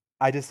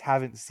I just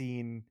haven't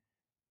seen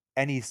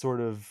any sort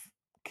of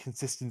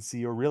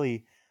consistency or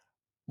really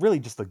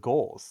just the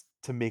goals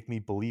to make me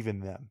believe in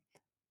them.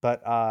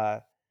 But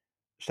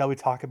shall we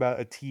talk about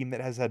a team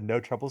that has had no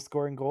trouble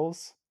scoring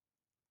goals?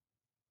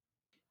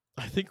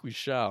 I think we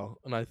shall,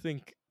 and I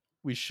think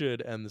we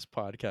should end this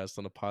podcast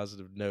on a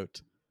positive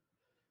note.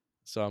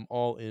 So I'm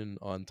all in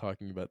on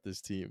talking about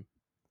this team.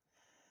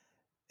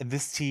 And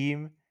this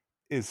team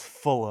is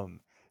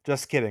Fulham.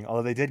 Just kidding.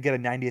 Although they did get a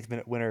 90th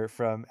minute winner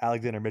from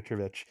Alexander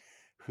Mitrovic,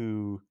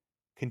 who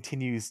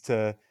continues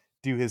to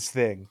do his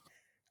thing.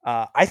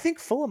 I think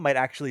Fulham might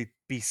actually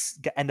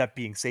end up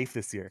being safe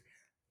this year,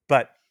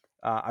 but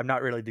I'm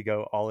not ready to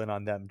go all in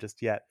on them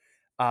just yet.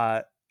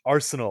 Uh,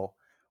 Arsenal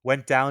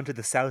went down to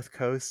the south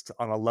coast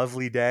on a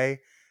lovely day,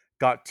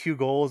 got 2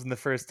 goals in the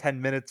first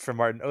 10 minutes from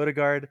Martin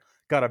Odegaard,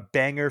 got a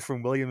banger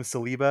from William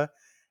Saliba,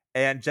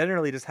 and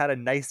generally just had a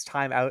nice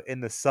time out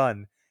in the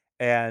sun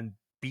and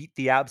beat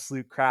the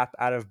absolute crap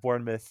out of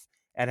Bournemouth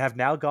and have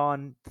now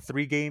gone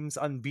 3 games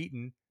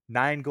unbeaten,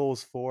 9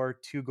 goals for,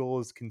 2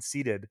 goals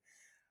conceded.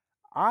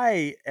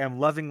 I am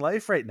loving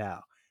life right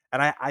now.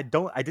 And I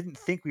didn't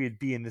think we would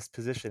be in this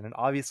position. And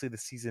obviously the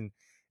season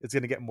is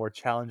going to get more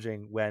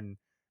challenging when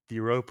the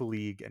Europa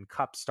League and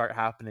Cup start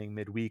happening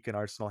midweek and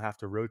Arsenal have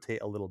to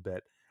rotate a little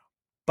bit.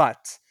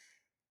 But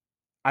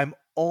I'm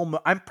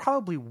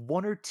probably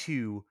one or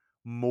two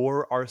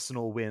more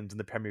Arsenal wins in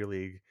the Premier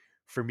League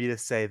for me to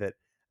say that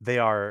they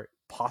are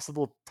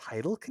possible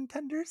title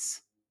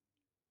contenders.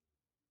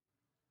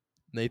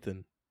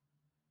 Nathan,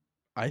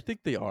 I think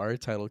they are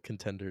title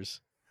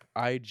contenders.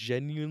 I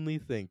genuinely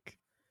think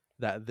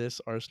that this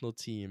Arsenal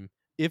team,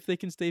 if they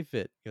can stay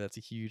fit, that's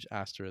a huge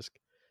asterisk,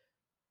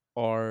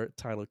 are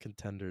title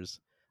contenders.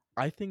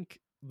 I think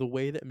the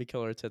way that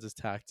Mikel Arteta's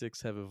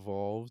tactics have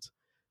evolved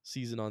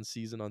season on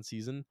season on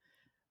season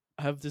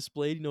have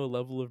displayed, a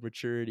level of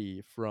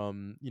maturity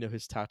from,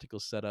 his tactical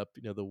setup,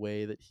 the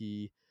way that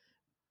he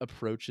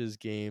approaches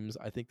games.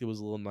 I think there was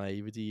a little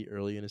naivety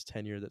early in his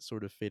tenure that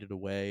sort of faded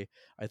away.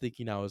 I think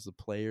he now has the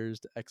players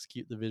to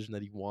execute the vision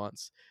that he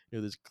wants.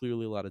 There's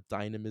clearly a lot of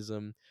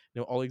dynamism.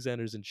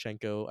 Alexander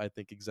Zinchenko, I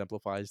think,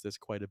 exemplifies this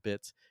quite a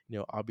bit.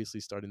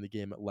 Obviously starting the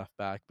game at left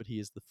back, but he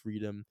has the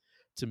freedom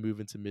to move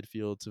into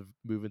midfield, to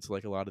move into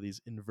like a lot of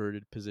these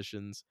inverted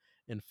positions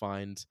and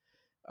find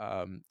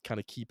kind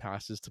of key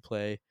passes to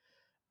play.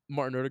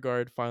 Martin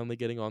Odegaard finally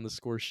getting on the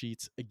score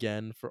sheets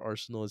again for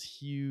Arsenal is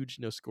huge.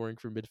 Scoring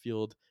for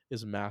midfield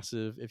is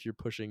massive. If you're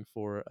pushing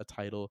for a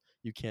title,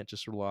 you can't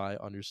just rely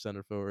on your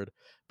center forward.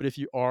 But if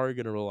you are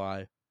going to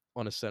rely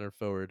on a center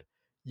forward,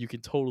 you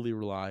can totally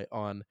rely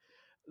on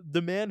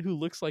the man who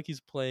looks like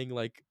he's playing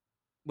like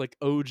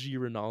OG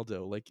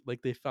Ronaldo.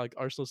 Like they found like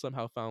Arsenal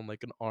somehow found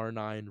like an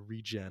R9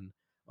 regen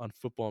on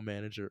Football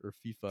Manager or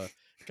FIFA.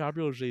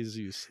 Gabriel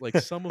Jesus, like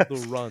some of the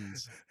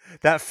runs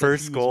That that he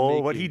first was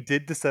goal, what he making.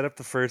 did to set up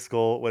the first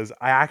goal was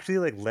I actually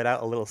like let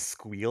out a little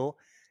squeal.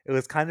 It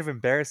was kind of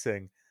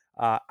embarrassing.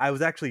 I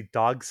was actually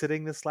dog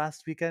sitting this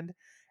last weekend,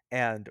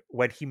 and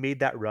when he made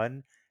that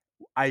run,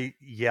 I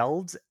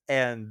yelled,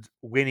 and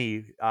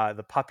Winnie,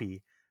 the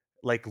puppy,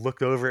 like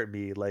looked over at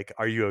me like,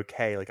 "Are you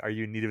okay? Like, are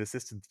you in need of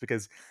assistance?"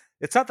 Because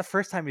it's not the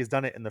first time he's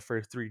done it in the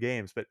first 3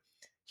 games, but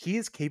he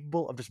is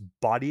capable of just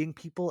bodying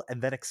people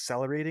and then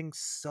accelerating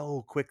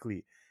so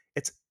quickly.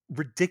 It's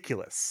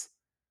ridiculous.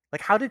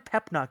 Like, how did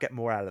Pep not get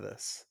more out of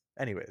this?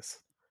 Anyways,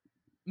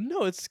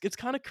 No, it's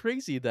kind of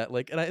crazy that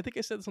like, and I think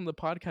I said this on the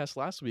podcast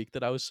last week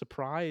that I was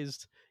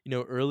surprised,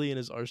 early in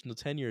his Arsenal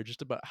tenure,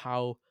 just about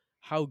how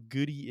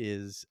good he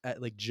is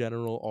at like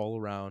general all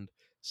around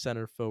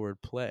center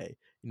forward play.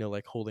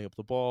 Like holding up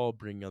the ball,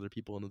 bringing other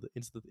people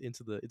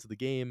into the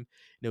game.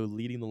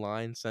 Leading the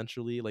line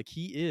centrally. Like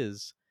he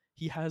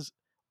has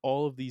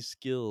all of these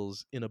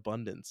skills in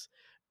abundance.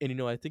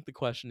 And I think the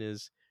question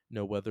is,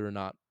 whether or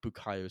not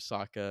Bukayo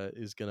Saka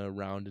is gonna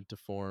round into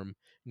form.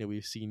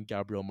 We've seen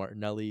Gabriel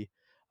Martinelli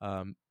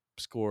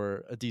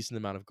score a decent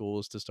amount of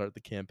goals to start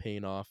the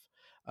campaign off.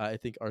 I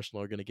think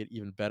Arsenal are going to get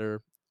even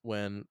better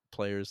when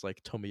players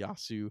like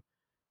Tomiyasu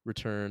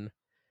return.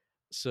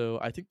 So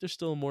I think there's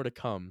still more to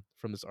come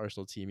from this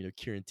Arsenal team.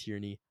 Kieran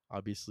Tierney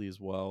obviously as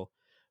well,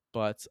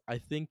 but I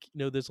think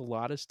there's a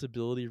lot of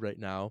stability right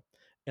now,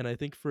 and I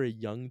think for a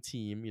young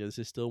team, this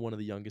is still one of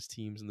the youngest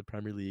teams in the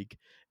Premier League,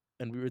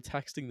 and we were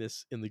texting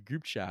this in the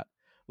group chat,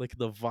 like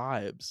the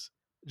vibes,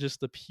 just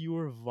the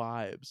pure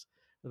vibes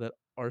that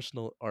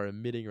Arsenal are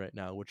emitting right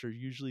now, which are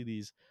usually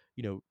these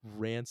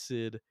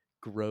rancid,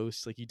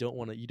 gross, like you don't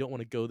want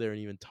to go there and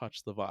even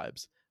touch the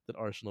vibes that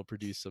Arsenal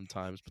produce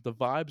sometimes, but the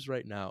vibes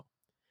right now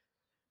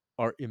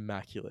are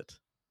immaculate.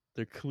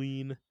 They're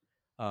clean.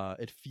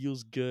 It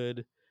feels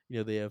good.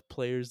 They have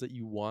players that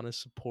you want to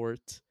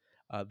support.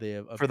 They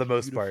have a for the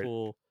most part.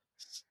 beautiful,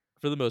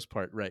 for the most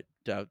part, right?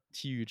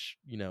 Huge,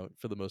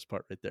 for the most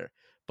part, right there.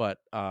 But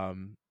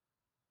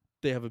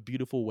they have a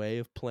beautiful way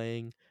of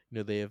playing.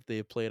 They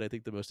have played, I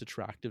think, the most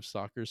attractive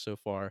soccer so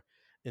far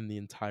in the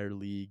entire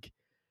league.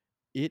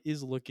 It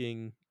is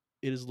looking,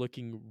 it is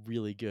looking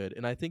really good,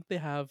 and I think they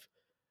have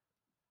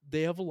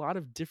a lot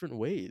of different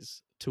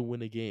ways to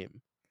win a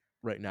game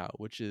right now,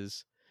 which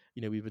is,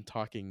 we've been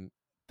talking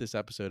this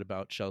episode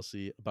about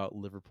Chelsea, about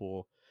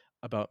Liverpool,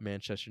 about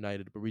Manchester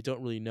United, but we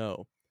don't really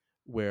know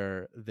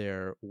where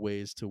their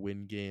ways to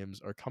win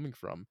games are coming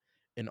from.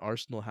 And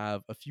Arsenal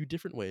have a few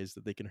different ways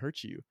that they can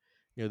hurt you.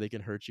 They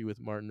can hurt you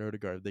with Martin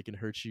Odegaard. They can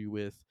hurt you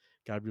with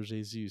Gabriel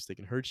Jesus. They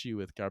can hurt you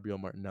with Gabriel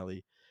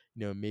Martinelli.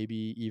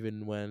 Maybe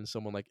even when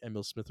someone like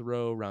Emil Smith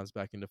Rowe rounds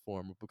back into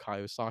form, or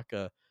Bukayo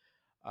Saka.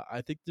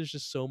 I think there's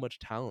just so much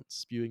talent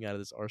spewing out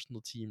of this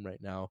Arsenal team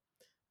right now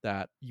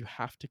that you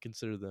have to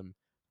consider them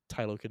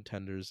title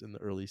contenders in the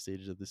early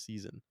stages of the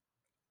season.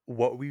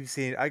 What we've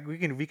seen,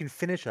 we can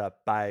finish up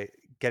by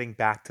getting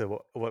back to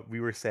what we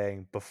were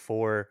saying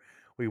before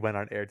we went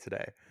on air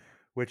today,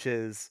 which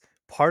is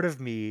part of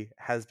me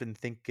has been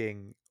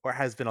thinking or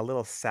has been a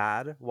little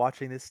sad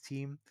watching this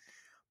team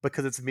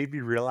because it's made me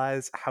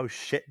realize how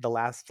shit the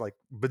last like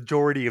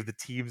majority of the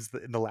teams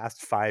in the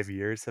last 5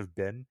 years have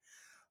been.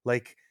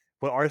 Like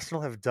what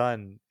Arsenal have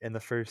done in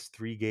the first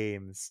three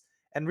games,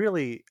 and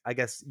really, I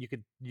guess you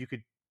could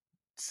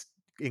s-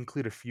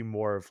 include a few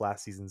more of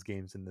last season's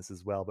games in this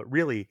as well. But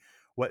really,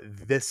 what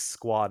this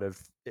squad of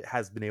it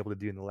has been able to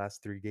do in the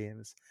last three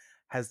games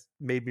has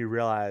made me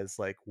realize,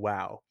 like,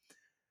 wow,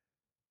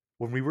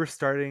 when we were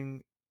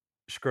starting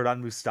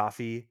Shkodran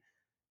Mustafi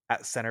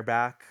at center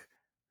back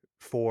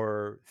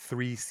for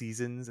 3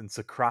 seasons, and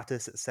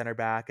Socrates at center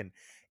back, and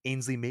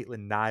Ainsley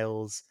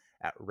Maitland-Niles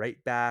at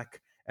right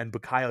back, and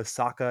Bukayo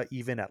Saka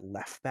even at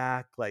left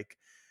back. Like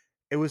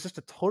it was just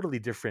a totally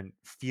different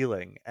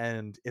feeling,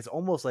 and it's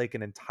almost like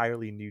an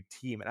entirely new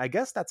team. And I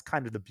guess that's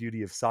kind of the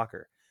beauty of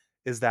soccer,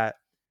 is that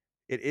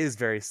it is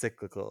very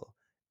cyclical.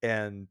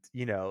 And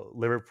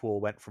Liverpool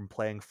went from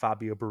playing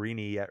Fabio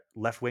Borini at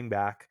left wing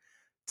back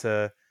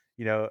to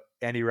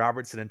Andy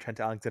Robertson and Trent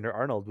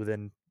Alexander-Arnold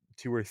within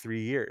 2 or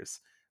 3 years.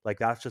 Like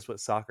that's just what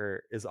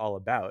soccer is all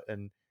about.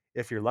 And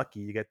if you're lucky,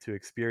 you get to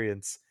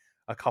experience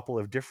a couple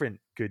of different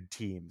good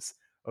teams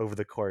over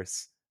the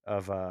course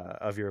of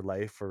your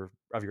life or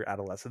of your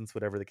adolescence,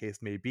 whatever the case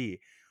may be.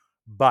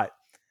 But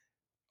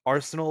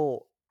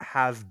Arsenal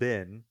have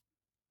been,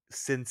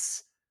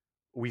 since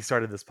we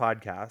started this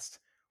podcast,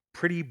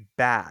 pretty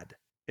bad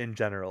in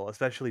general,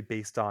 especially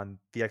based on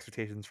the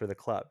expectations for the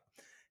club.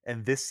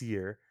 And this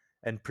year,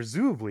 and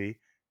presumably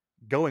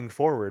going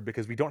forward,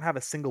 because we don't have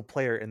a single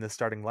player in the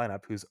starting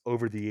lineup who's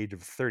over the age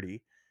of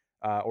 30,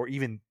 or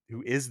even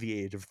who is the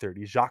age of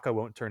 30. Xhaka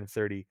won't turn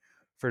 30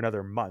 for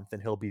another month,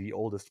 and he'll be the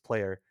oldest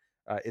player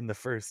in the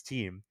first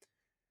team.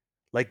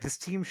 Like this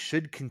team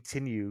should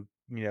continue,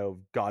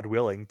 God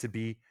willing, to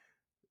be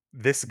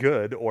this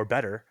good or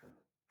better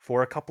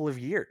for a couple of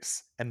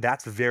years. And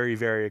that's very,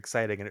 very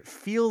exciting. And it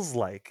feels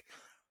like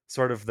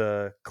sort of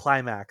the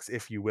climax,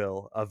 if you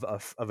will, of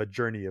a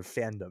journey of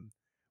fandom,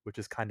 which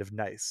is kind of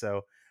nice.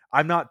 So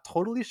I'm not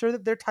totally sure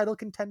that they're title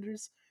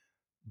contenders,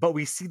 but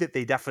we see that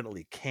they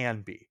definitely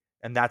can be.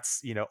 And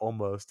that's,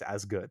 almost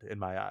as good in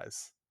my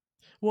eyes.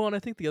 Well, and I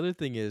think the other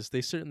thing is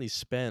they certainly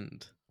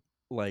spend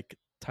like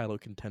title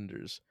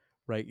contenders,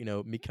 right?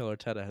 Mikel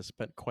Arteta has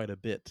spent quite a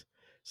bit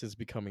since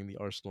becoming the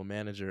Arsenal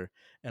manager,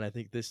 and I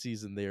think this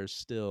season they are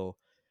still,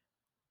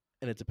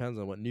 and it depends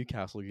on what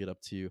Newcastle get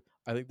up to.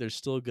 I think they're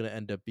still going to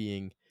end up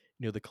being,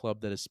 the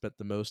club that has spent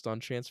the most on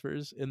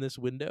transfers in this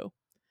window,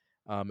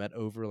 at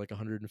over like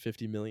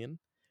 150 million.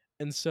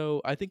 And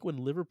so I think when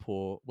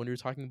Liverpool, when you're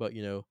talking about,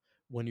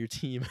 when your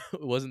team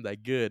wasn't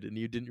that good and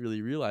you didn't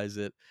really realize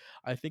it,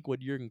 I think when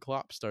Jurgen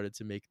Klopp started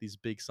to make these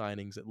big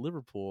signings at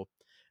Liverpool,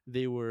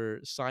 they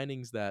were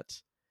signings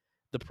that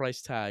the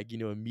price tag,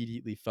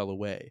 immediately fell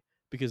away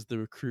because the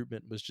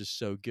recruitment was just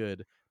so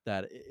good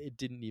that it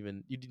didn't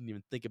even, you didn't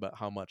even think about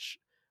how much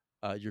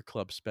your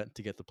club spent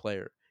to get the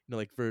player.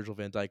 Like Virgil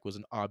van Dijk was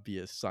an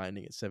obvious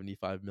signing at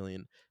 75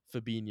 million.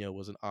 Fabinho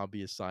was an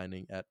obvious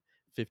signing at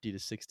 50 to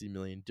 60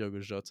 million. Diogo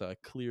Jota, a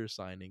clear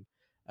signing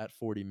at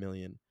 40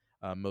 million.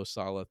 Mo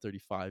Salah,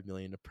 35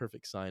 million, a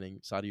perfect signing.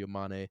 Sadio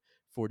Mane,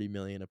 40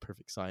 million, a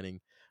perfect signing.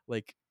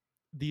 Like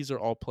these are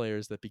all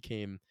players that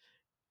became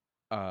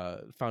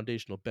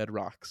foundational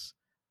bedrocks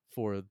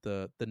for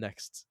the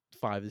next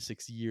 5 to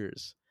 6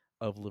 years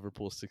of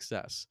Liverpool's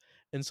success.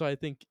 And so I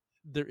think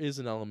there is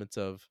an element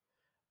of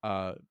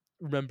uh,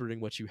 remembering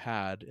what you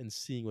had and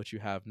seeing what you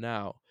have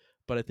now.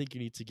 But I think you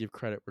need to give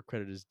credit where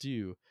credit is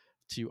due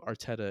to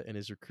Arteta and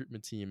his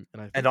recruitment team,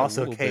 and I And think a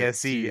also little bit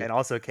KSE, to and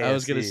also I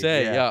was gonna KSE.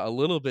 say, Yeah. yeah, a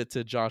little bit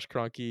to Josh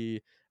Kroenke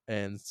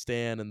and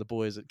Stan and the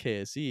boys at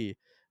KSE,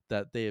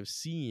 that they have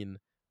seen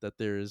that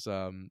there's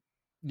some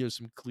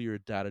clear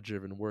data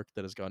driven work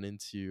that has gone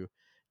into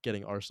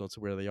getting Arsenal to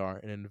where they are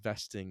and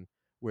investing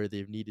where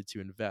they've needed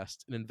to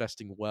invest and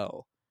investing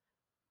well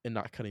and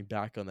not cutting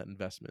back on that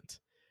investment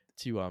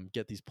to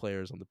get these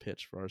players on the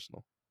pitch for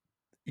Arsenal.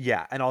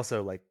 Yeah, and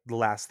also like the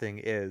last thing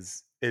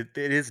is it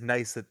is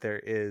nice that there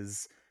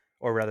is,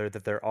 or rather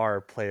that there are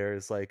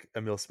players like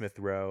Emil Smith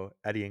Rowe,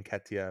 Eddie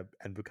Nketiah,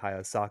 and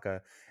Bukayo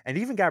Saka, and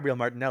even Gabriel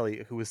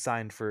Martinelli, who was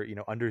signed for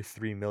under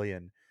 3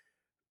 million,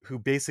 who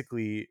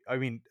basically, I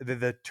mean,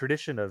 the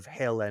tradition of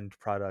Hale End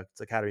products,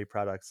 academy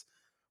products,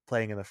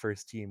 playing in the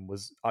first team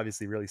was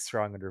obviously really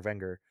strong under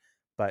Wenger.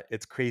 But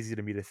it's crazy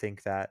to me to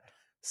think that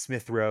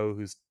Smith Rowe,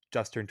 who's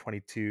just turned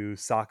 22,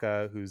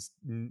 Saka, who's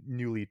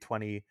newly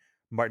 20,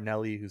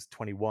 Martinelli, who's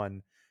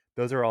 21,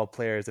 those are all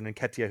players, and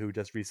Nketiah, who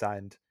just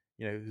re-signed,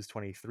 who's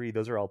 23.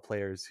 Those are all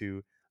players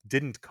who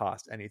didn't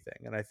cost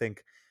anything, and I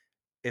think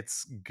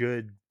it's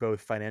good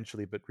both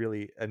financially, but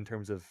really in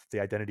terms of the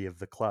identity of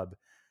the club,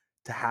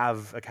 to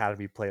have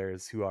academy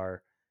players who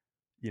are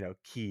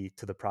key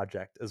to the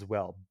project as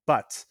well.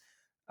 But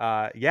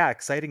yeah,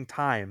 exciting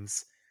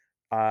times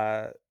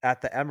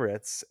at the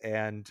Emirates,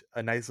 and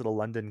a nice little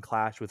London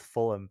clash with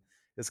Fulham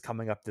is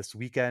coming up this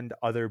weekend.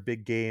 Other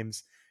big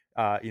games,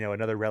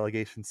 another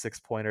relegation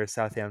 6-pointer,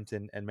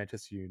 Southampton and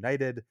Manchester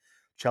United.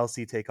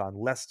 Chelsea take on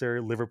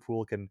Leicester.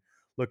 Liverpool can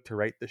look to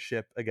right the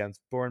ship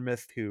against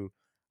Bournemouth, who,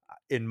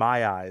 in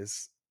my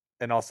eyes,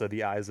 and also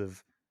the eyes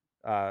of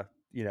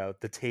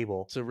the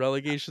table. So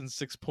relegation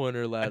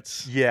 6-pointer,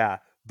 lads. Yeah,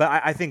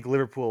 but I think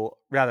Liverpool,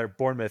 rather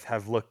Bournemouth,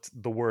 have looked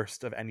the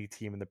worst of any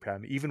team in the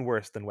Prem, even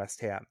worse than West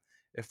Ham,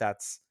 if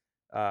that's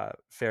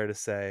fair to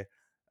say.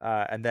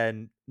 And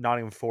then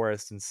Nottingham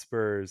Forest and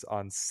Spurs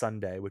on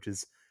Sunday, which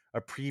is a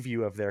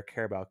preview of their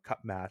Carabao Cup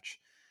match.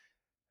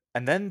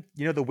 And then,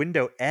 the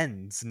window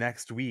ends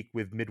next week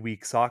with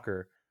midweek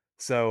soccer.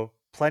 So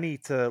plenty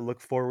to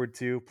look forward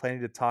to, plenty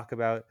to talk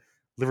about.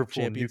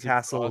 Liverpool and Champions League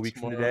Newcastle draw a week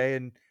from tomorrow. today.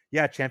 And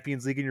yeah,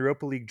 Champions League and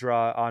Europa League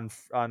draw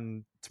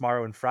on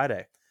tomorrow and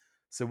Friday.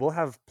 So we'll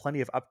have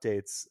plenty of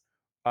updates.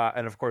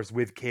 And of course,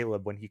 with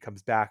Caleb when he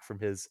comes back from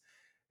his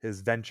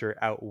venture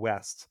out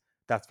west.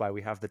 That's why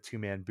we have the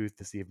 2-man booth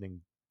this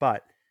evening.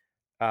 But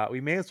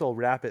we may as well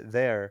wrap it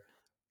there,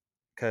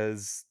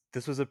 because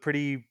this was a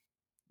pretty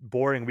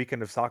boring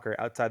weekend of soccer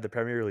outside the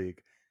Premier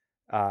League.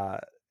 Uh,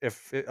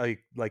 if it,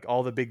 like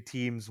all the big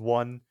teams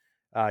won,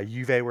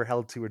 Juve were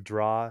held to a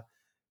draw.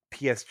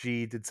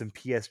 PSG did some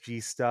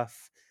PSG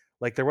stuff.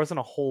 Like there wasn't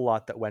a whole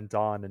lot that went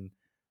on, and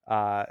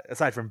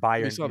aside from We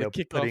Bayern, saw the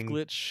kickoff putting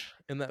glitch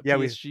in that yeah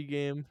we PSG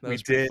game. That we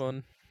was pretty did.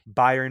 fun.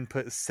 Bayern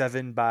put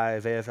 7 by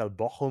VfL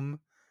Bochum.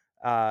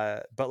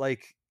 But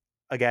like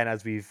again,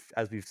 as we've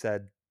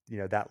said,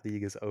 that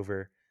league is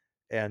over,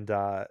 and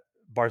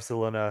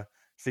Barcelona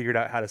figured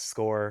out how to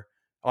score.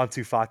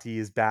 Ansu Fati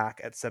is back,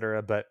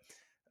 etc. But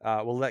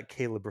we'll let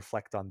Caleb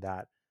reflect on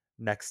that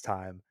next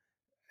time.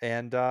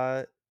 And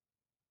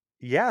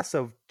yeah,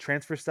 so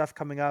transfer stuff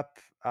coming up,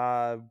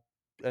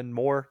 and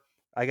more,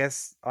 I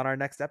guess, on our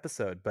next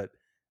episode. But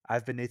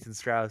I've been Nathan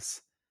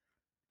Strauss.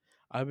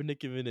 I've been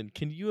Nick Vinen.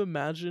 Can you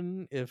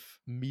imagine if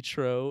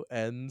Mitro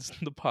ends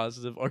the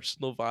positive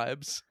Arsenal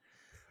vibes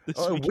this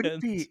Oh,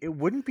 weekend? it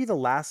wouldn't be the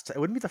last. It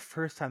wouldn't be the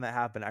first time that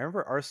happened. I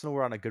remember Arsenal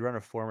were on a good run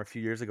of form a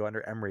few years ago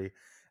under Emery,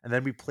 and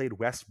then we played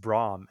West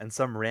Brom, and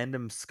some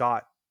random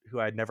Scot who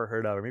I'd never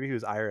heard of, or maybe he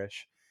was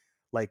Irish,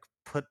 like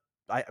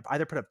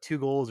either put up 2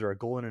 goals or a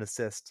goal and an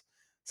assist.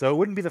 So it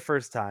wouldn't be the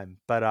first time,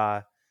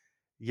 but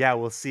yeah,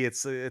 we'll see.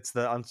 It's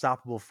the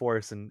unstoppable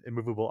force and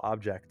immovable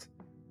object.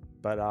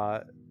 But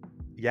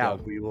yeah, Yeah.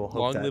 we will hope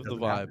Long that live the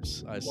doesn't happen.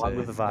 vibes, I Long say.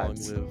 live the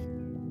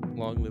vibes.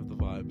 Long live the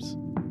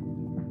vibes.